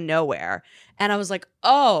kind of out of nowhere. And I was like,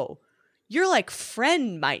 oh, your like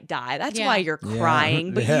friend might die. That's why you're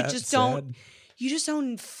crying, but you just don't. You just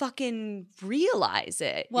don't fucking realize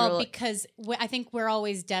it. Well, because I think we're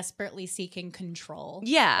always desperately seeking control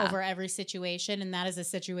over every situation. And that is a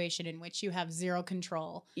situation in which you have zero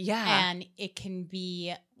control. Yeah. And it can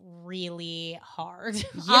be really hard,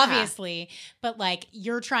 obviously. But like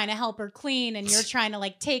you're trying to help her clean and you're trying to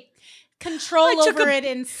like take control over it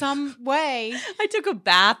in some way. I took a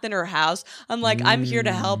bath in her house. I'm like, I'm here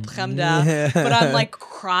to help Chemda, but I'm like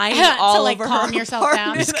crying all to like over calm her yourself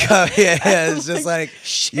down. It's just like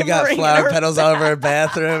you got flower petals all over her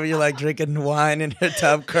bathroom. You're like drinking wine in her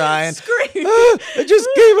tub, crying. Screaming. I just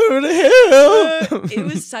gave her the hell. It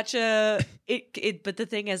was such a but the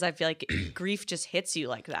thing is, I feel like grief just hits you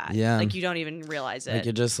like that. Yeah, like you don't even realize it. Like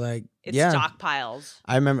you're just like it's stockpiles.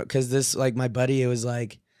 I remember because this like my buddy. It was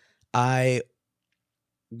like I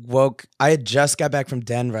had just got back from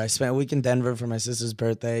Denver. I spent a week in Denver for my sister's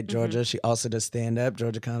birthday. Georgia, she also does stand up.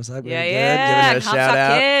 Georgia Comstock. Yeah. Giving her a shout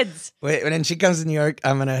out. Kids. Wait, when she comes to New York,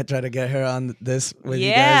 I'm gonna try to get her on this with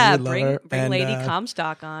you guys. Bring Lady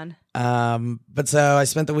Comstock on. But so I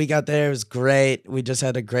spent the week out there. It was great. We just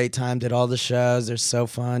had a great time. Did all the shows. They're so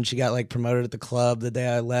fun. She got like promoted at the club the day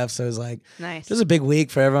I left. So it was like nice. It was a big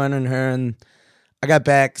week for everyone and her. And I got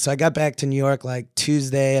back to New York like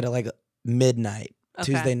Tuesday at like midnight.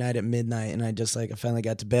 Okay. Tuesday night at midnight, and I finally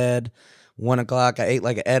got to bed. 1 o'clock, I ate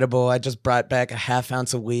like an edible. I just brought back a half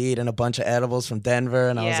ounce of weed and a bunch of edibles from Denver,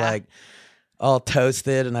 and I was like all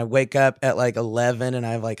toasted. And I wake up at like 11, and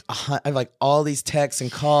I have like all these texts and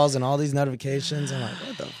calls and all these notifications. I'm like,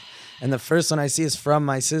 what the? And the first one I see is from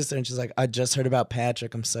my sister, and she's like, I just heard about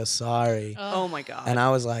Patrick. I'm so sorry. Oh my God. And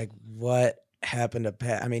I was like, what happened to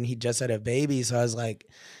Pat? I mean, he just had a baby, so I was like,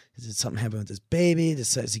 is something happening with this baby?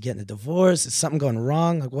 Is he getting a divorce? Is something going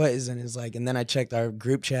wrong? Like, what is it? And it's like, and then I checked our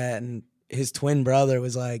group chat, and his twin brother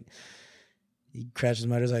was like, he crashed his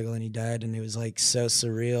motorcycle and he died. And it was like so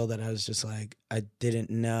surreal that I was just like, I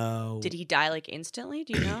didn't know. Did he die like instantly?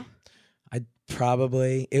 Do you know?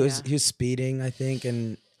 He was speeding, I think.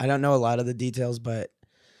 And I don't know a lot of the details, but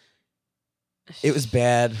it was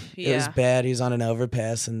bad. It was bad. He was on an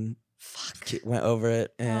overpass and went over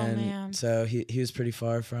it, and so he was pretty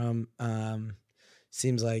far from.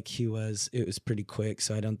 Seems like it was pretty quick,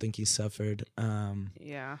 so I don't think he suffered.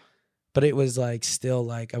 But it was like still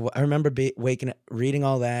like I remember waking up, reading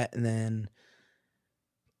all that, and then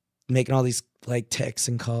making all these like texts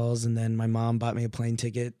and calls, and then my mom bought me a plane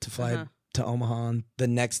ticket to fly to Omaha the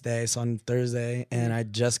next day, so on Thursday, and I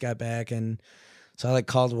just got back, and so I like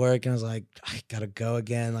called work and I was like, I gotta go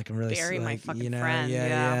again. Like I'm really bury my fucking friend.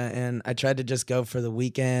 Yeah. And I tried to just go for the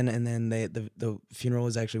weekend, and then the funeral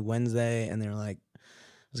was actually Wednesday, and they were like,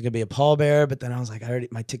 it was gonna be a pallbearer, but then I was like,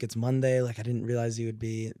 my ticket's Monday. Like I didn't realize you would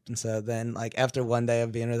be. And so then like after one day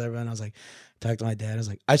of being with everyone, I was like, talked to my dad. I was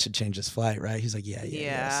like, I should change this flight, right? He's like,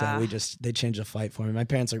 yeah. So they changed the flight for me. My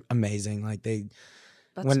parents are amazing. Like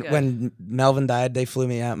when Melvin died, they flew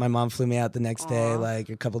me out. My mom flew me out the next day, like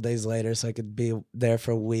a couple days later, so I could be there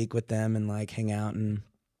for a week with them and like hang out. And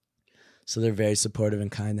so they're very supportive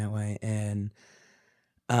and kind that way. And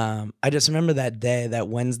I just remember that day, that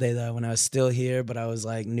Wednesday though, when I was still here, but I was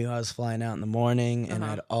like, knew I was flying out in the morning, and I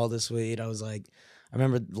had all this weed. I was like, I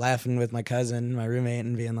remember laughing with my cousin, my roommate,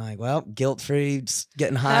 and being like, well, guilt-free, just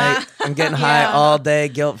getting high. I'm getting high all day,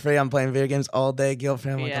 guilt-free. I'm playing video games all day,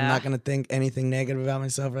 guilt-free. I'm like, I'm not going to think anything negative about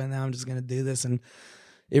myself right now. I'm just going to do this. And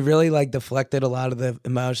it really like deflected a lot of the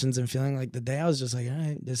emotions and feeling. Like the day I was just like, all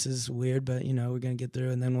right, this is weird, but you know, we're going to get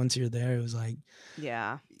through. And then once you're there, it was like,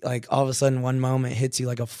 like all of a sudden one moment hits you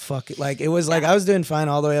like a like it was like I was doing fine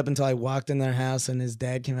all the way up until I walked in their house and his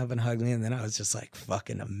dad came up and hugged me, and then I was just like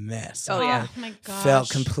fucking a mess. Oh yeah. Oh my gosh. Felt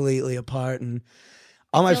completely apart, and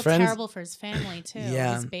all my friends. Terrible for his family too.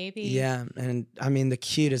 His baby. Yeah, and I mean the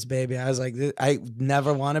cutest baby. I was like, I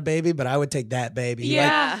never want a baby, but I would take that baby.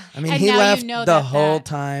 Yeah. Like, I mean, and he laughed the whole that.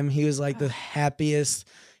 time. He was like the happiest.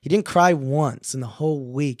 He didn't cry once in the whole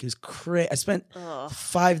week. It was crazy. I spent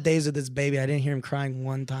 5 days with this baby. I didn't hear him crying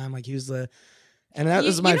one time. Like he was and that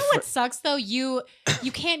was my. You know what sucks though? You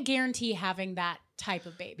can't guarantee having that type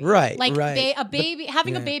of baby. Right. Like right.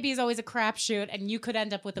 having a baby is always a crapshoot, and you could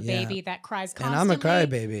end up with a baby that cries constantly. And I'm a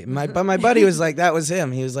crybaby. But my buddy was like, that was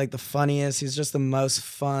him. He was like the funniest. He's just the most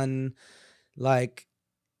fun. Like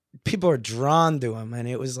people were drawn to him, and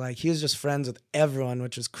it was like he was just friends with everyone,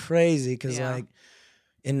 which was crazy because like.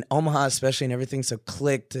 In Omaha, especially, and everything so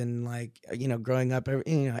clicked, and like, you know, growing up,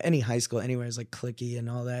 any high school anywhere is like clicky and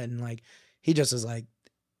all that, and like he just was like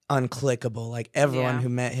unclickable. Like everyone who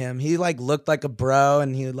met him, he like looked like a bro,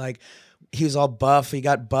 and he was all buff. He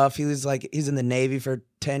got buff. He was like, he's in the Navy for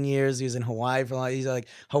 10 years. He was in Hawaii for he's like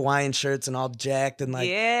Hawaiian shirts and all jacked and like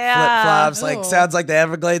flip-flops. Like sounds like the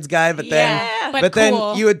Everglades guy, but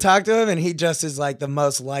then you would talk to him and he just is like the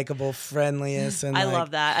most likable, friendliest. And I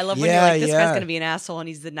love that. I love when you're like, this guy's gonna be an asshole and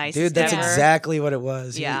he's the nicest. Dude, that's ever. exactly what it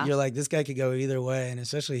was. Yeah. You're like, this guy could go either way, and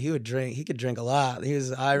especially he could drink a lot. He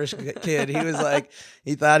was an Irish kid. He was like,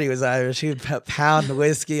 he thought he was Irish. He would pound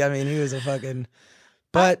whiskey. I mean, he was a fucking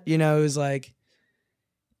But, you know, it was like,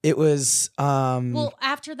 it was... well,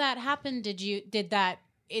 after that happened, did that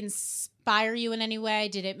inspire you in any way?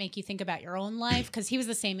 Did it make you think about your own life? Because he was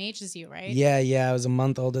the same age as you, right? Yeah. I was a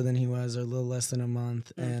month older than he was, or a little less than a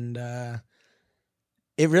month. And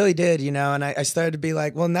it really did, you know, and I started to be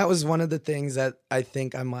like, well, and that was one of the things that I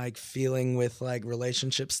think I'm like feeling with like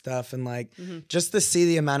relationship stuff, and like just to see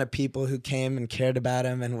the amount of people who came and cared about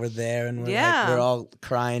him and were there, and we're all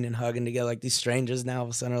crying and hugging together. Like these strangers now all of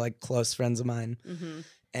a sudden are like close friends of mine.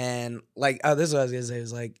 And like, this is what I was gonna say,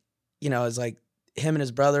 was like, you know, it's like him and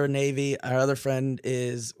his brother were Navy. Our other friend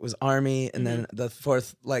was Army, and then the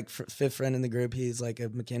fifth friend in the group, he's like a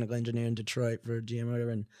mechanical engineer in Detroit for GM or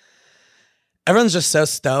whatever. And everyone's just so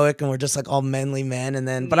stoic, and we're just like all manly men. And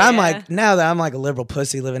then, but I'm like, now that I'm like a liberal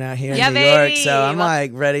pussy living out here in New York, so I'm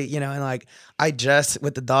like ready, you know. And like,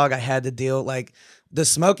 with the dog, I had to deal, like the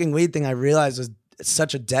smoking weed thing. I realized was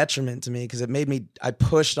such a detriment to me, because I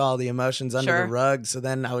pushed all the emotions under the rug. So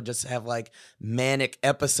then I would just have like manic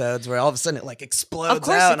episodes where all of a sudden it like explodes of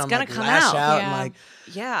course out, it's and I'm gonna like come lash out yeah. and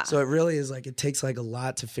like, so it really is like, it takes like a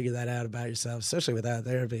lot to figure that out about yourself, especially without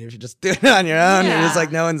therapy. If you're just doing it on your own, you're just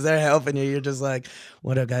like, no one's there helping you. You're just like,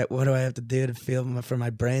 what do I have to do for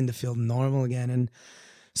my brain to feel normal again? And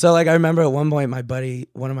so like, I remember at one point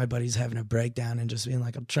one of my buddies having a breakdown and just being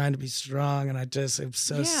like, I'm trying to be strong, and I'm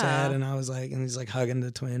so sad. And I was like, and he's like hugging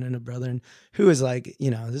the twin and a brother, and who is like, you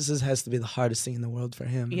know, has to be the hardest thing in the world for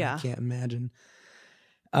him. I can't imagine.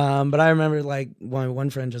 But I remember like one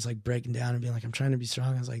friend just like breaking down and being like, I'm trying to be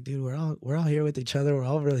strong. I was like, dude, we're all here with each other. We're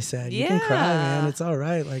all really sad. You can cry, man. It's all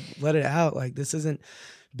right. Like, let it out. Like, this isn't,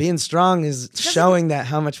 being strong is showing that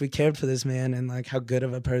how much we cared for this man and like how good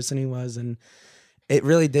of a person he was. And it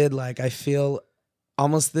really did, like, I feel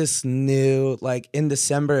almost this new, like in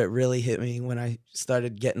December, it really hit me when I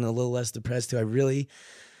started getting a little less depressed too. The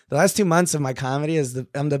last 2 months of my comedy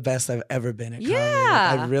I'm the best I've ever been at comedy.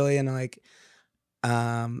 Like, I really, and like,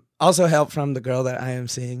 also help from the girl that I am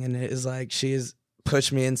seeing. And it is like, she has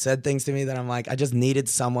pushed me and said things to me that I'm like, I just needed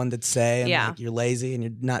someone to say, and like, you're lazy and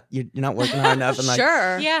you're not working hard enough. And like,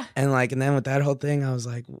 and like, and then with that whole thing, I was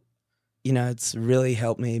like, you know, it's really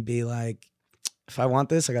helped me be like, if I want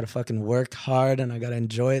this, I got to fucking work hard, and I got to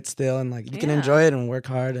enjoy it still. And like, you can enjoy it and work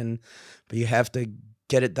hard, but you have to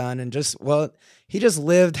get it done. And he just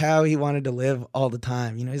lived how he wanted to live all the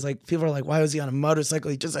time. You know, he's like, people are like, why was he on a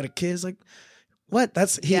motorcycle? He just had a kid. It's like, what?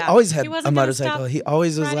 He always had a motorcycle. He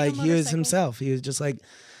always was like, he was himself. He was just like,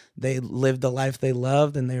 they lived the life they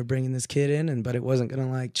loved, and they were bringing this kid in, but it wasn't going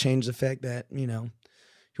to like change the fact that, you know,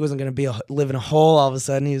 he wasn't going to live in a hole all of a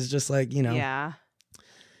sudden. He was just like, you know. Yeah.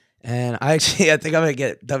 And I think I'm going to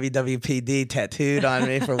get WWPD tattooed on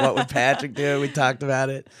me for What Would Patrick Do? We talked about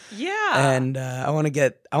it. Yeah. And I want to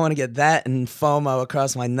get that and FOMO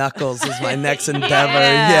across my knuckles is my next endeavor.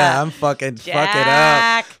 Yeah, I'm fuck it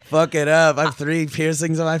up. Fuck it up. I have 3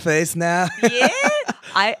 piercings on my face now. Yeah.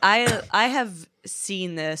 I have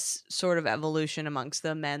seen this sort of evolution amongst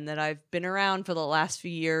the men that I've been around for the last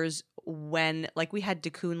few years. When like we had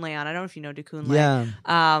Dakun Lay on, I don't know if you know Dakun Lay. Yeah.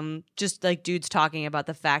 Just like dudes talking about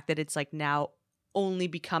the fact that it's like now only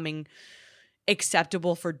becoming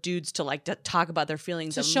acceptable for dudes to like to talk about their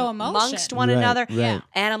feelings to show emotion amongst one another. Right.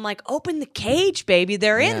 And I'm like, open the cage, baby.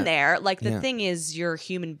 They're in there. Like the thing is, you're a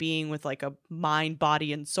human being with like a mind,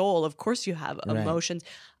 body, and soul. Of course, you have emotions.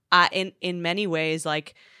 In many ways,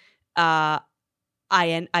 like I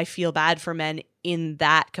feel bad for men in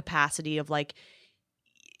that capacity of like.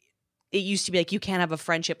 It used to be like, you can't have a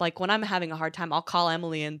friendship. Like when I'm having a hard time, I'll call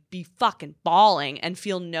Emily and be fucking bawling and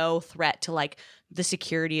feel no threat to like the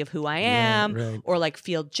security of who I am or like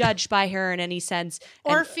feel judged by her in any sense.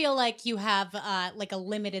 Or feel like you have like a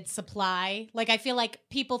limited supply. Like I feel like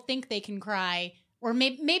people think they can cry. Or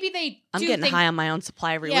maybe they I'm do getting think, high on my own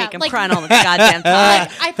supply every week. I'm like, crying all the goddamn time.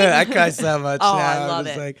 I cry so much now. I love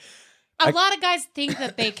it. Like, a lot of guys think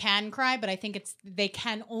that they can cry, but I think they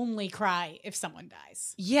can only cry if someone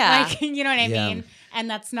dies. Yeah. Like, you know what I mean? And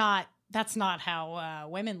that's not how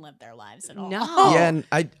women live their lives at all. No. Yeah, and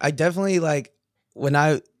I definitely like when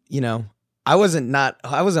I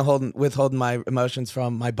wasn't withholding my emotions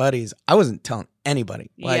from my buddies. I wasn't telling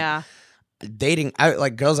anybody. Like dating,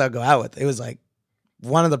 like girls I would go out with. It was like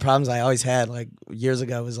one of the problems I always had like years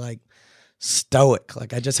ago was like stoic.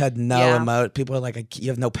 Like I just had no emotion. People are like, you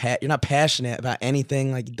have no you're not passionate about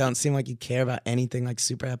anything. Like you don't seem like you care about anything. Like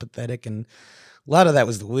super apathetic, and a lot of that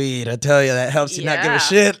was the weed. I tell you, that helps you not give a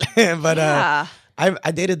shit. But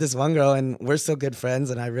I dated this one girl, and we're still good friends,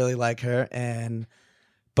 and I really like her.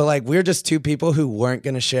 But like we're just 2 people who weren't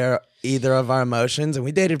gonna share either of our emotions, and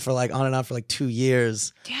we dated for like on and off for like 2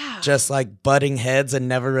 years. Yeah. just like butting heads and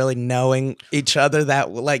never really knowing each other,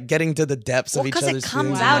 that like getting to the depths of each other's because it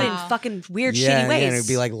comes feelings. out in fucking weird, shitty ways. Yeah, and it would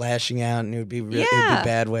be like lashing out, and it would be it would be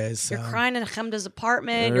bad ways. So. You're crying in Chemda's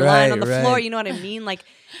apartment. You're lying on the floor. You know what I mean? Like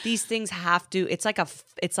these things have to. It's like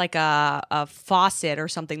a faucet or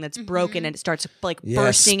something that's broken, and it starts like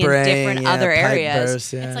bursting in different other areas.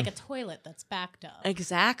 Burst, It's like a toilet that's backed up.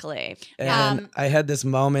 Exactly. And I had this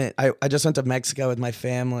moment. I just went to Mexico with my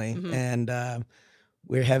family, and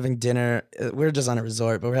we were having dinner. We were just on a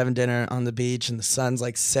resort, but we're having dinner on the beach, and the sun's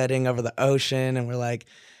like setting over the ocean, and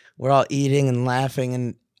we're all eating and laughing,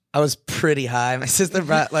 and I was pretty high. My sister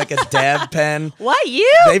brought like a dab pen. What,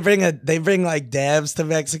 you? They bring like dabs to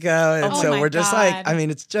Mexico, and so we're just like, I mean,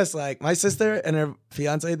 it's just like my sister and her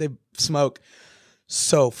fiance. They smoke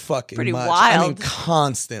so fucking pretty much. wild. I mean,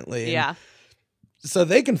 constantly. Yeah. So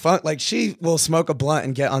they can like she will smoke a blunt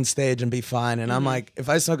and get on stage and be fine, and I'm like, if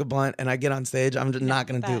I smoke a blunt and I get on stage, I'm just not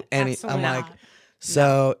gonna do any. I'm like,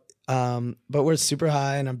 so. But we're super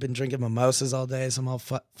high, and I've been drinking mimosas all day, so I'm all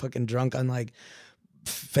fucking drunk on like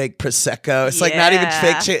fake prosecco. It's like not even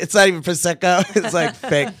fake shit. It's not even prosecco. It's like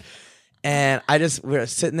fake. And we're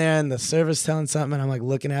sitting there, and the server's telling something, and I'm like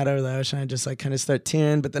looking out over the ocean. I just like kind of start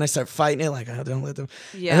tearing, but then I start fighting it, like, oh, don't let them.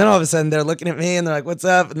 Yeah. And then all of a sudden they're looking at me, and they're like, "What's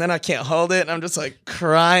up?" And then I can't hold it, and I'm just like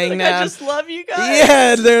crying now. I just love you guys.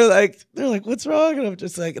 Yeah, and they're like, "What's wrong?" And I'm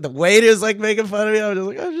just like, the waiter's like making fun of me. I'm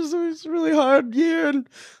just like, it's a really hard year, and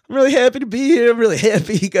I'm really happy to be here. I'm really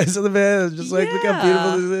happy you guys are the best. Just like, look how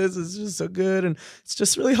beautiful this is. It's just so good. And it's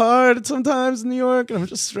just really hard sometimes in New York, and I'm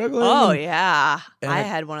just struggling. Oh, yeah. I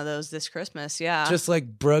had one of those this Christmas. Yeah. Just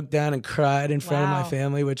like broke down and cried in front of my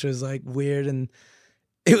family, which was like weird. And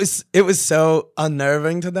it was so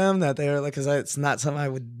unnerving to them that they were like, because it's not something I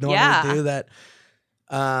would normally do that.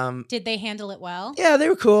 Did they handle it well? Yeah, they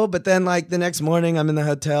were cool. But then like the next morning, I'm in the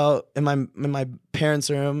hotel in my parents'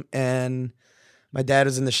 room, and my dad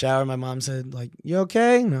was in the shower. My mom said, like, "You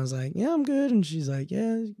okay?" And I was like, "Yeah, I'm good." And she's like,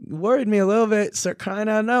 "Yeah, you worried me a little bit." Start crying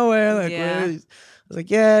out of nowhere. Like, I was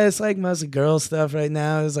like, "Yeah, it's like mostly girl stuff right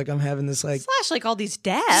now." It's like I'm having this like slash like all these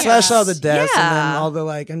deaths. Slash all the deaths, and then all the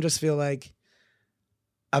like. I just feel like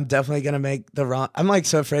I'm definitely gonna make the wrong. I'm like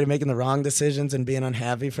so afraid of making the wrong decisions and being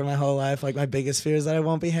unhappy for my whole life. Like my biggest fear is that I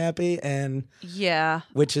won't be happy, and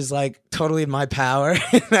which is like totally in my power.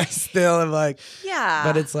 And I still am like,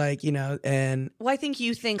 but it's like, you know, and I think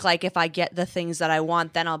you think like if I get the things that I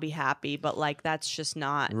want, then I'll be happy. But like that's just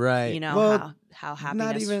not right. You know how happiness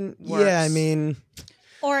not even works. Yeah, I mean.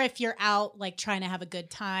 Or if you're out, like, trying to have a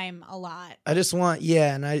good time a lot. I just want,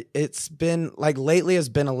 and it's been, like, lately has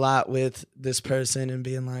been a lot with this person and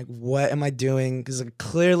being like, what am I doing? Because like,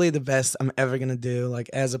 clearly the best I'm ever going to do, like,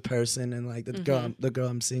 as a person, and, like, the girl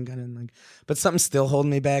I'm seeing kind of, like, but something's still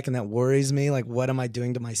holding me back, and that worries me. Like, what am I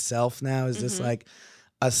doing to myself now? Is this, like,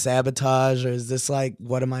 a sabotage, or is this, like,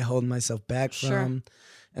 what am I holding myself back from?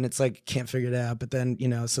 And it's like, can't figure it out. But then, you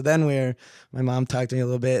know, so then my mom talked to me a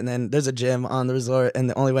little bit, and then there's a gym on the resort, and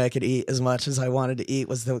the only way I could eat as much as I wanted to eat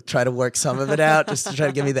was to try to work some of it out, just to try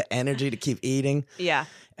to give me the energy to keep eating. Yeah.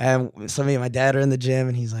 And so me and my dad are in the gym,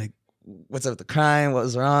 and he's like, "What's up with the crying? What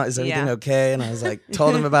was wrong? Is everything okay?" And I was like,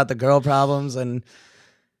 told him about the girl problems, and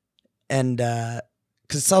because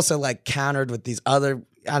it's also like countered with these other,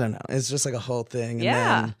 I don't know, it's just like a whole thing. And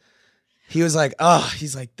then he was like,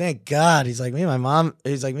 he's like, thank God. He's like, me and mom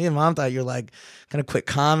thought you were like gonna quit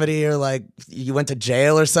comedy, or like you went to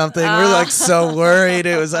jail or something. We're like so worried.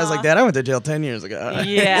 I was like, Dad, I went to jail 10 years ago.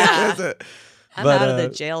 Yeah. I'm out of the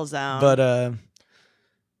jail zone. But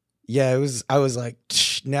I was like,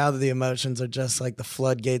 now that the emotions are just like the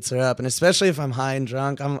floodgates are up. And especially if I'm high and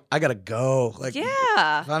drunk, I gotta go. Like,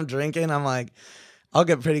 if I'm drinking, I'm like, I'll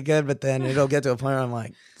get pretty good, but then it'll get to a point where I'm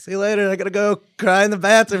like, see you later. I gotta go cry in the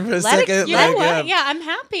bathroom for a second. You know what? Yeah, I'm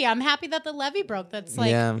happy. I'm happy that the levee broke. That's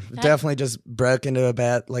like, definitely just broke into a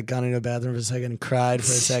gone into a bathroom for a second and cried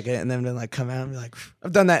for a second, and then like come out and be like,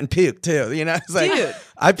 I've done that and puke too. You know, it's like, dude,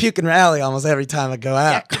 I puke and rally almost every time I go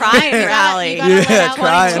out. Yeah, cry and rally.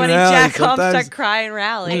 Cry and rally. Jack Comstock, cry and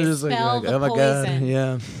rally. I'm just like, oh my God,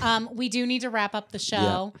 yeah. We do need to wrap up the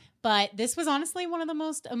show. Yeah. But this was honestly one of the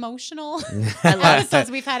most emotional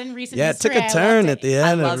episodes we've had in recent history. It took a turn at the end.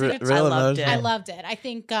 I loved it. I loved it. I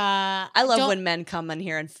think I love when men come in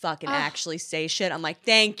here and fucking actually say shit. I'm like,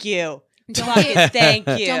 thank you. Thank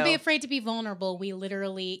you. Don't be afraid to be vulnerable. We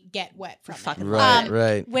literally get wet from it.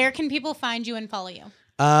 Right. Where can people find you and follow you?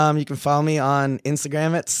 You can follow me on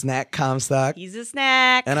Instagram at Snack Comstock. He's a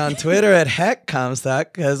snack. And on Twitter at Heck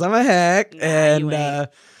Comstock, because I'm a heck. And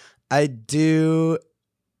I do...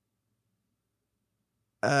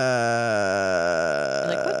 What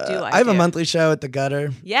do I have a monthly show at the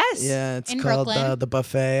Gutter. Yes. Yeah, it's in called Brooklyn. The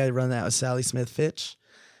Buffet. I run that with Sally Smith Fitch.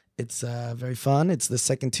 It's very fun. It's the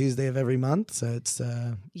second Tuesday of every month, so it's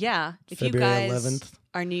If February you guys 11th.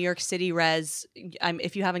 are New York City res,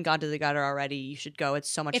 if you haven't gone to the Gutter already, you should go.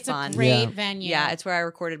 It's so much fun. It's a great venue. Yeah, it's where I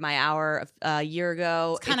recorded my hour a year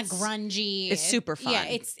ago. It's kind of grungy. It's super fun. Yeah,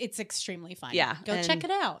 it's extremely fun. Yeah, go check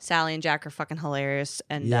it out. Sally and Jack are fucking hilarious,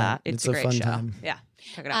 and it's a great fun show. time. Yeah,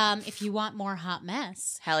 check it out. If you want more Hot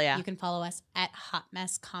Mess, Hell yeah, you can follow us at Hot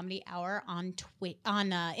Mess Comedy Hour on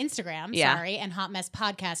Instagram. Yeah. And Hot Mess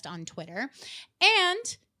Podcast on Twitter,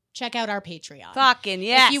 and check out our Patreon. Fucking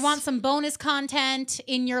yes. If you want some bonus content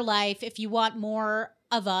in your life, if you want more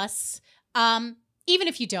of us, even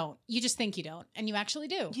if you don't, you just think you don't, and you actually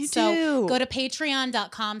do. So go to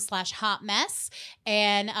patreon.com/hotmess,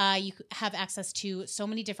 and you have access to so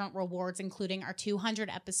many different rewards, including our 200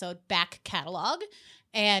 episode back catalog.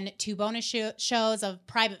 And 2 bonus shows, a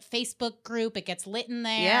private Facebook group. It gets lit in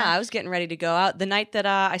there. Yeah, I was getting ready to go out. The night that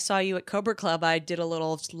I saw you at Cobra Club, I did a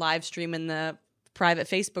little live stream in the private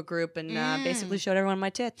Facebook group and basically showed everyone my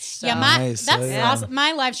tits. So. Yeah, Nice. that's Yeah. awesome.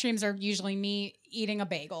 My live streams are usually me eating a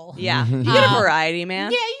bagel. Yeah, you get a variety,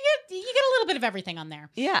 man. Yeah, you get a little bit of everything on there.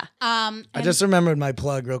 Yeah. I just remembered my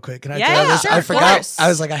plug real quick. Can I Yeah, tell this? sure, I of forgot. course. I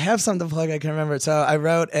was like, I have something to plug. I can remember it. So I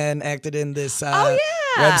wrote and acted in this yeah.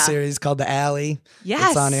 web series called The Alley. Yes.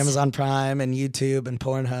 It's on Amazon Prime and YouTube and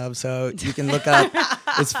Pornhub. So you can look up.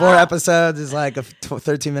 It's 4 episodes. It's like a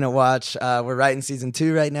 13-minute watch. We're writing season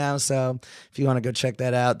 2 right now. So if you want to go check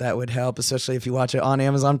that out, that would help, especially if you watch it on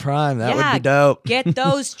Amazon Prime. That would be dope. Get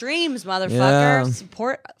those streams, motherfucker. Yeah.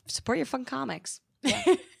 Support your fucking comics. Yeah.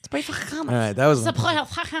 Support your fucking comics. All right, that was Support your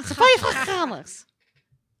fucking comics.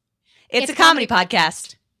 It's a comedy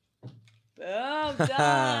podcast. Boom,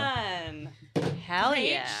 done. Hell Great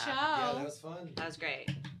yeah. show. Yeah, that was fun. That was great.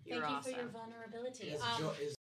 Thank you awesome. for your vulnerability.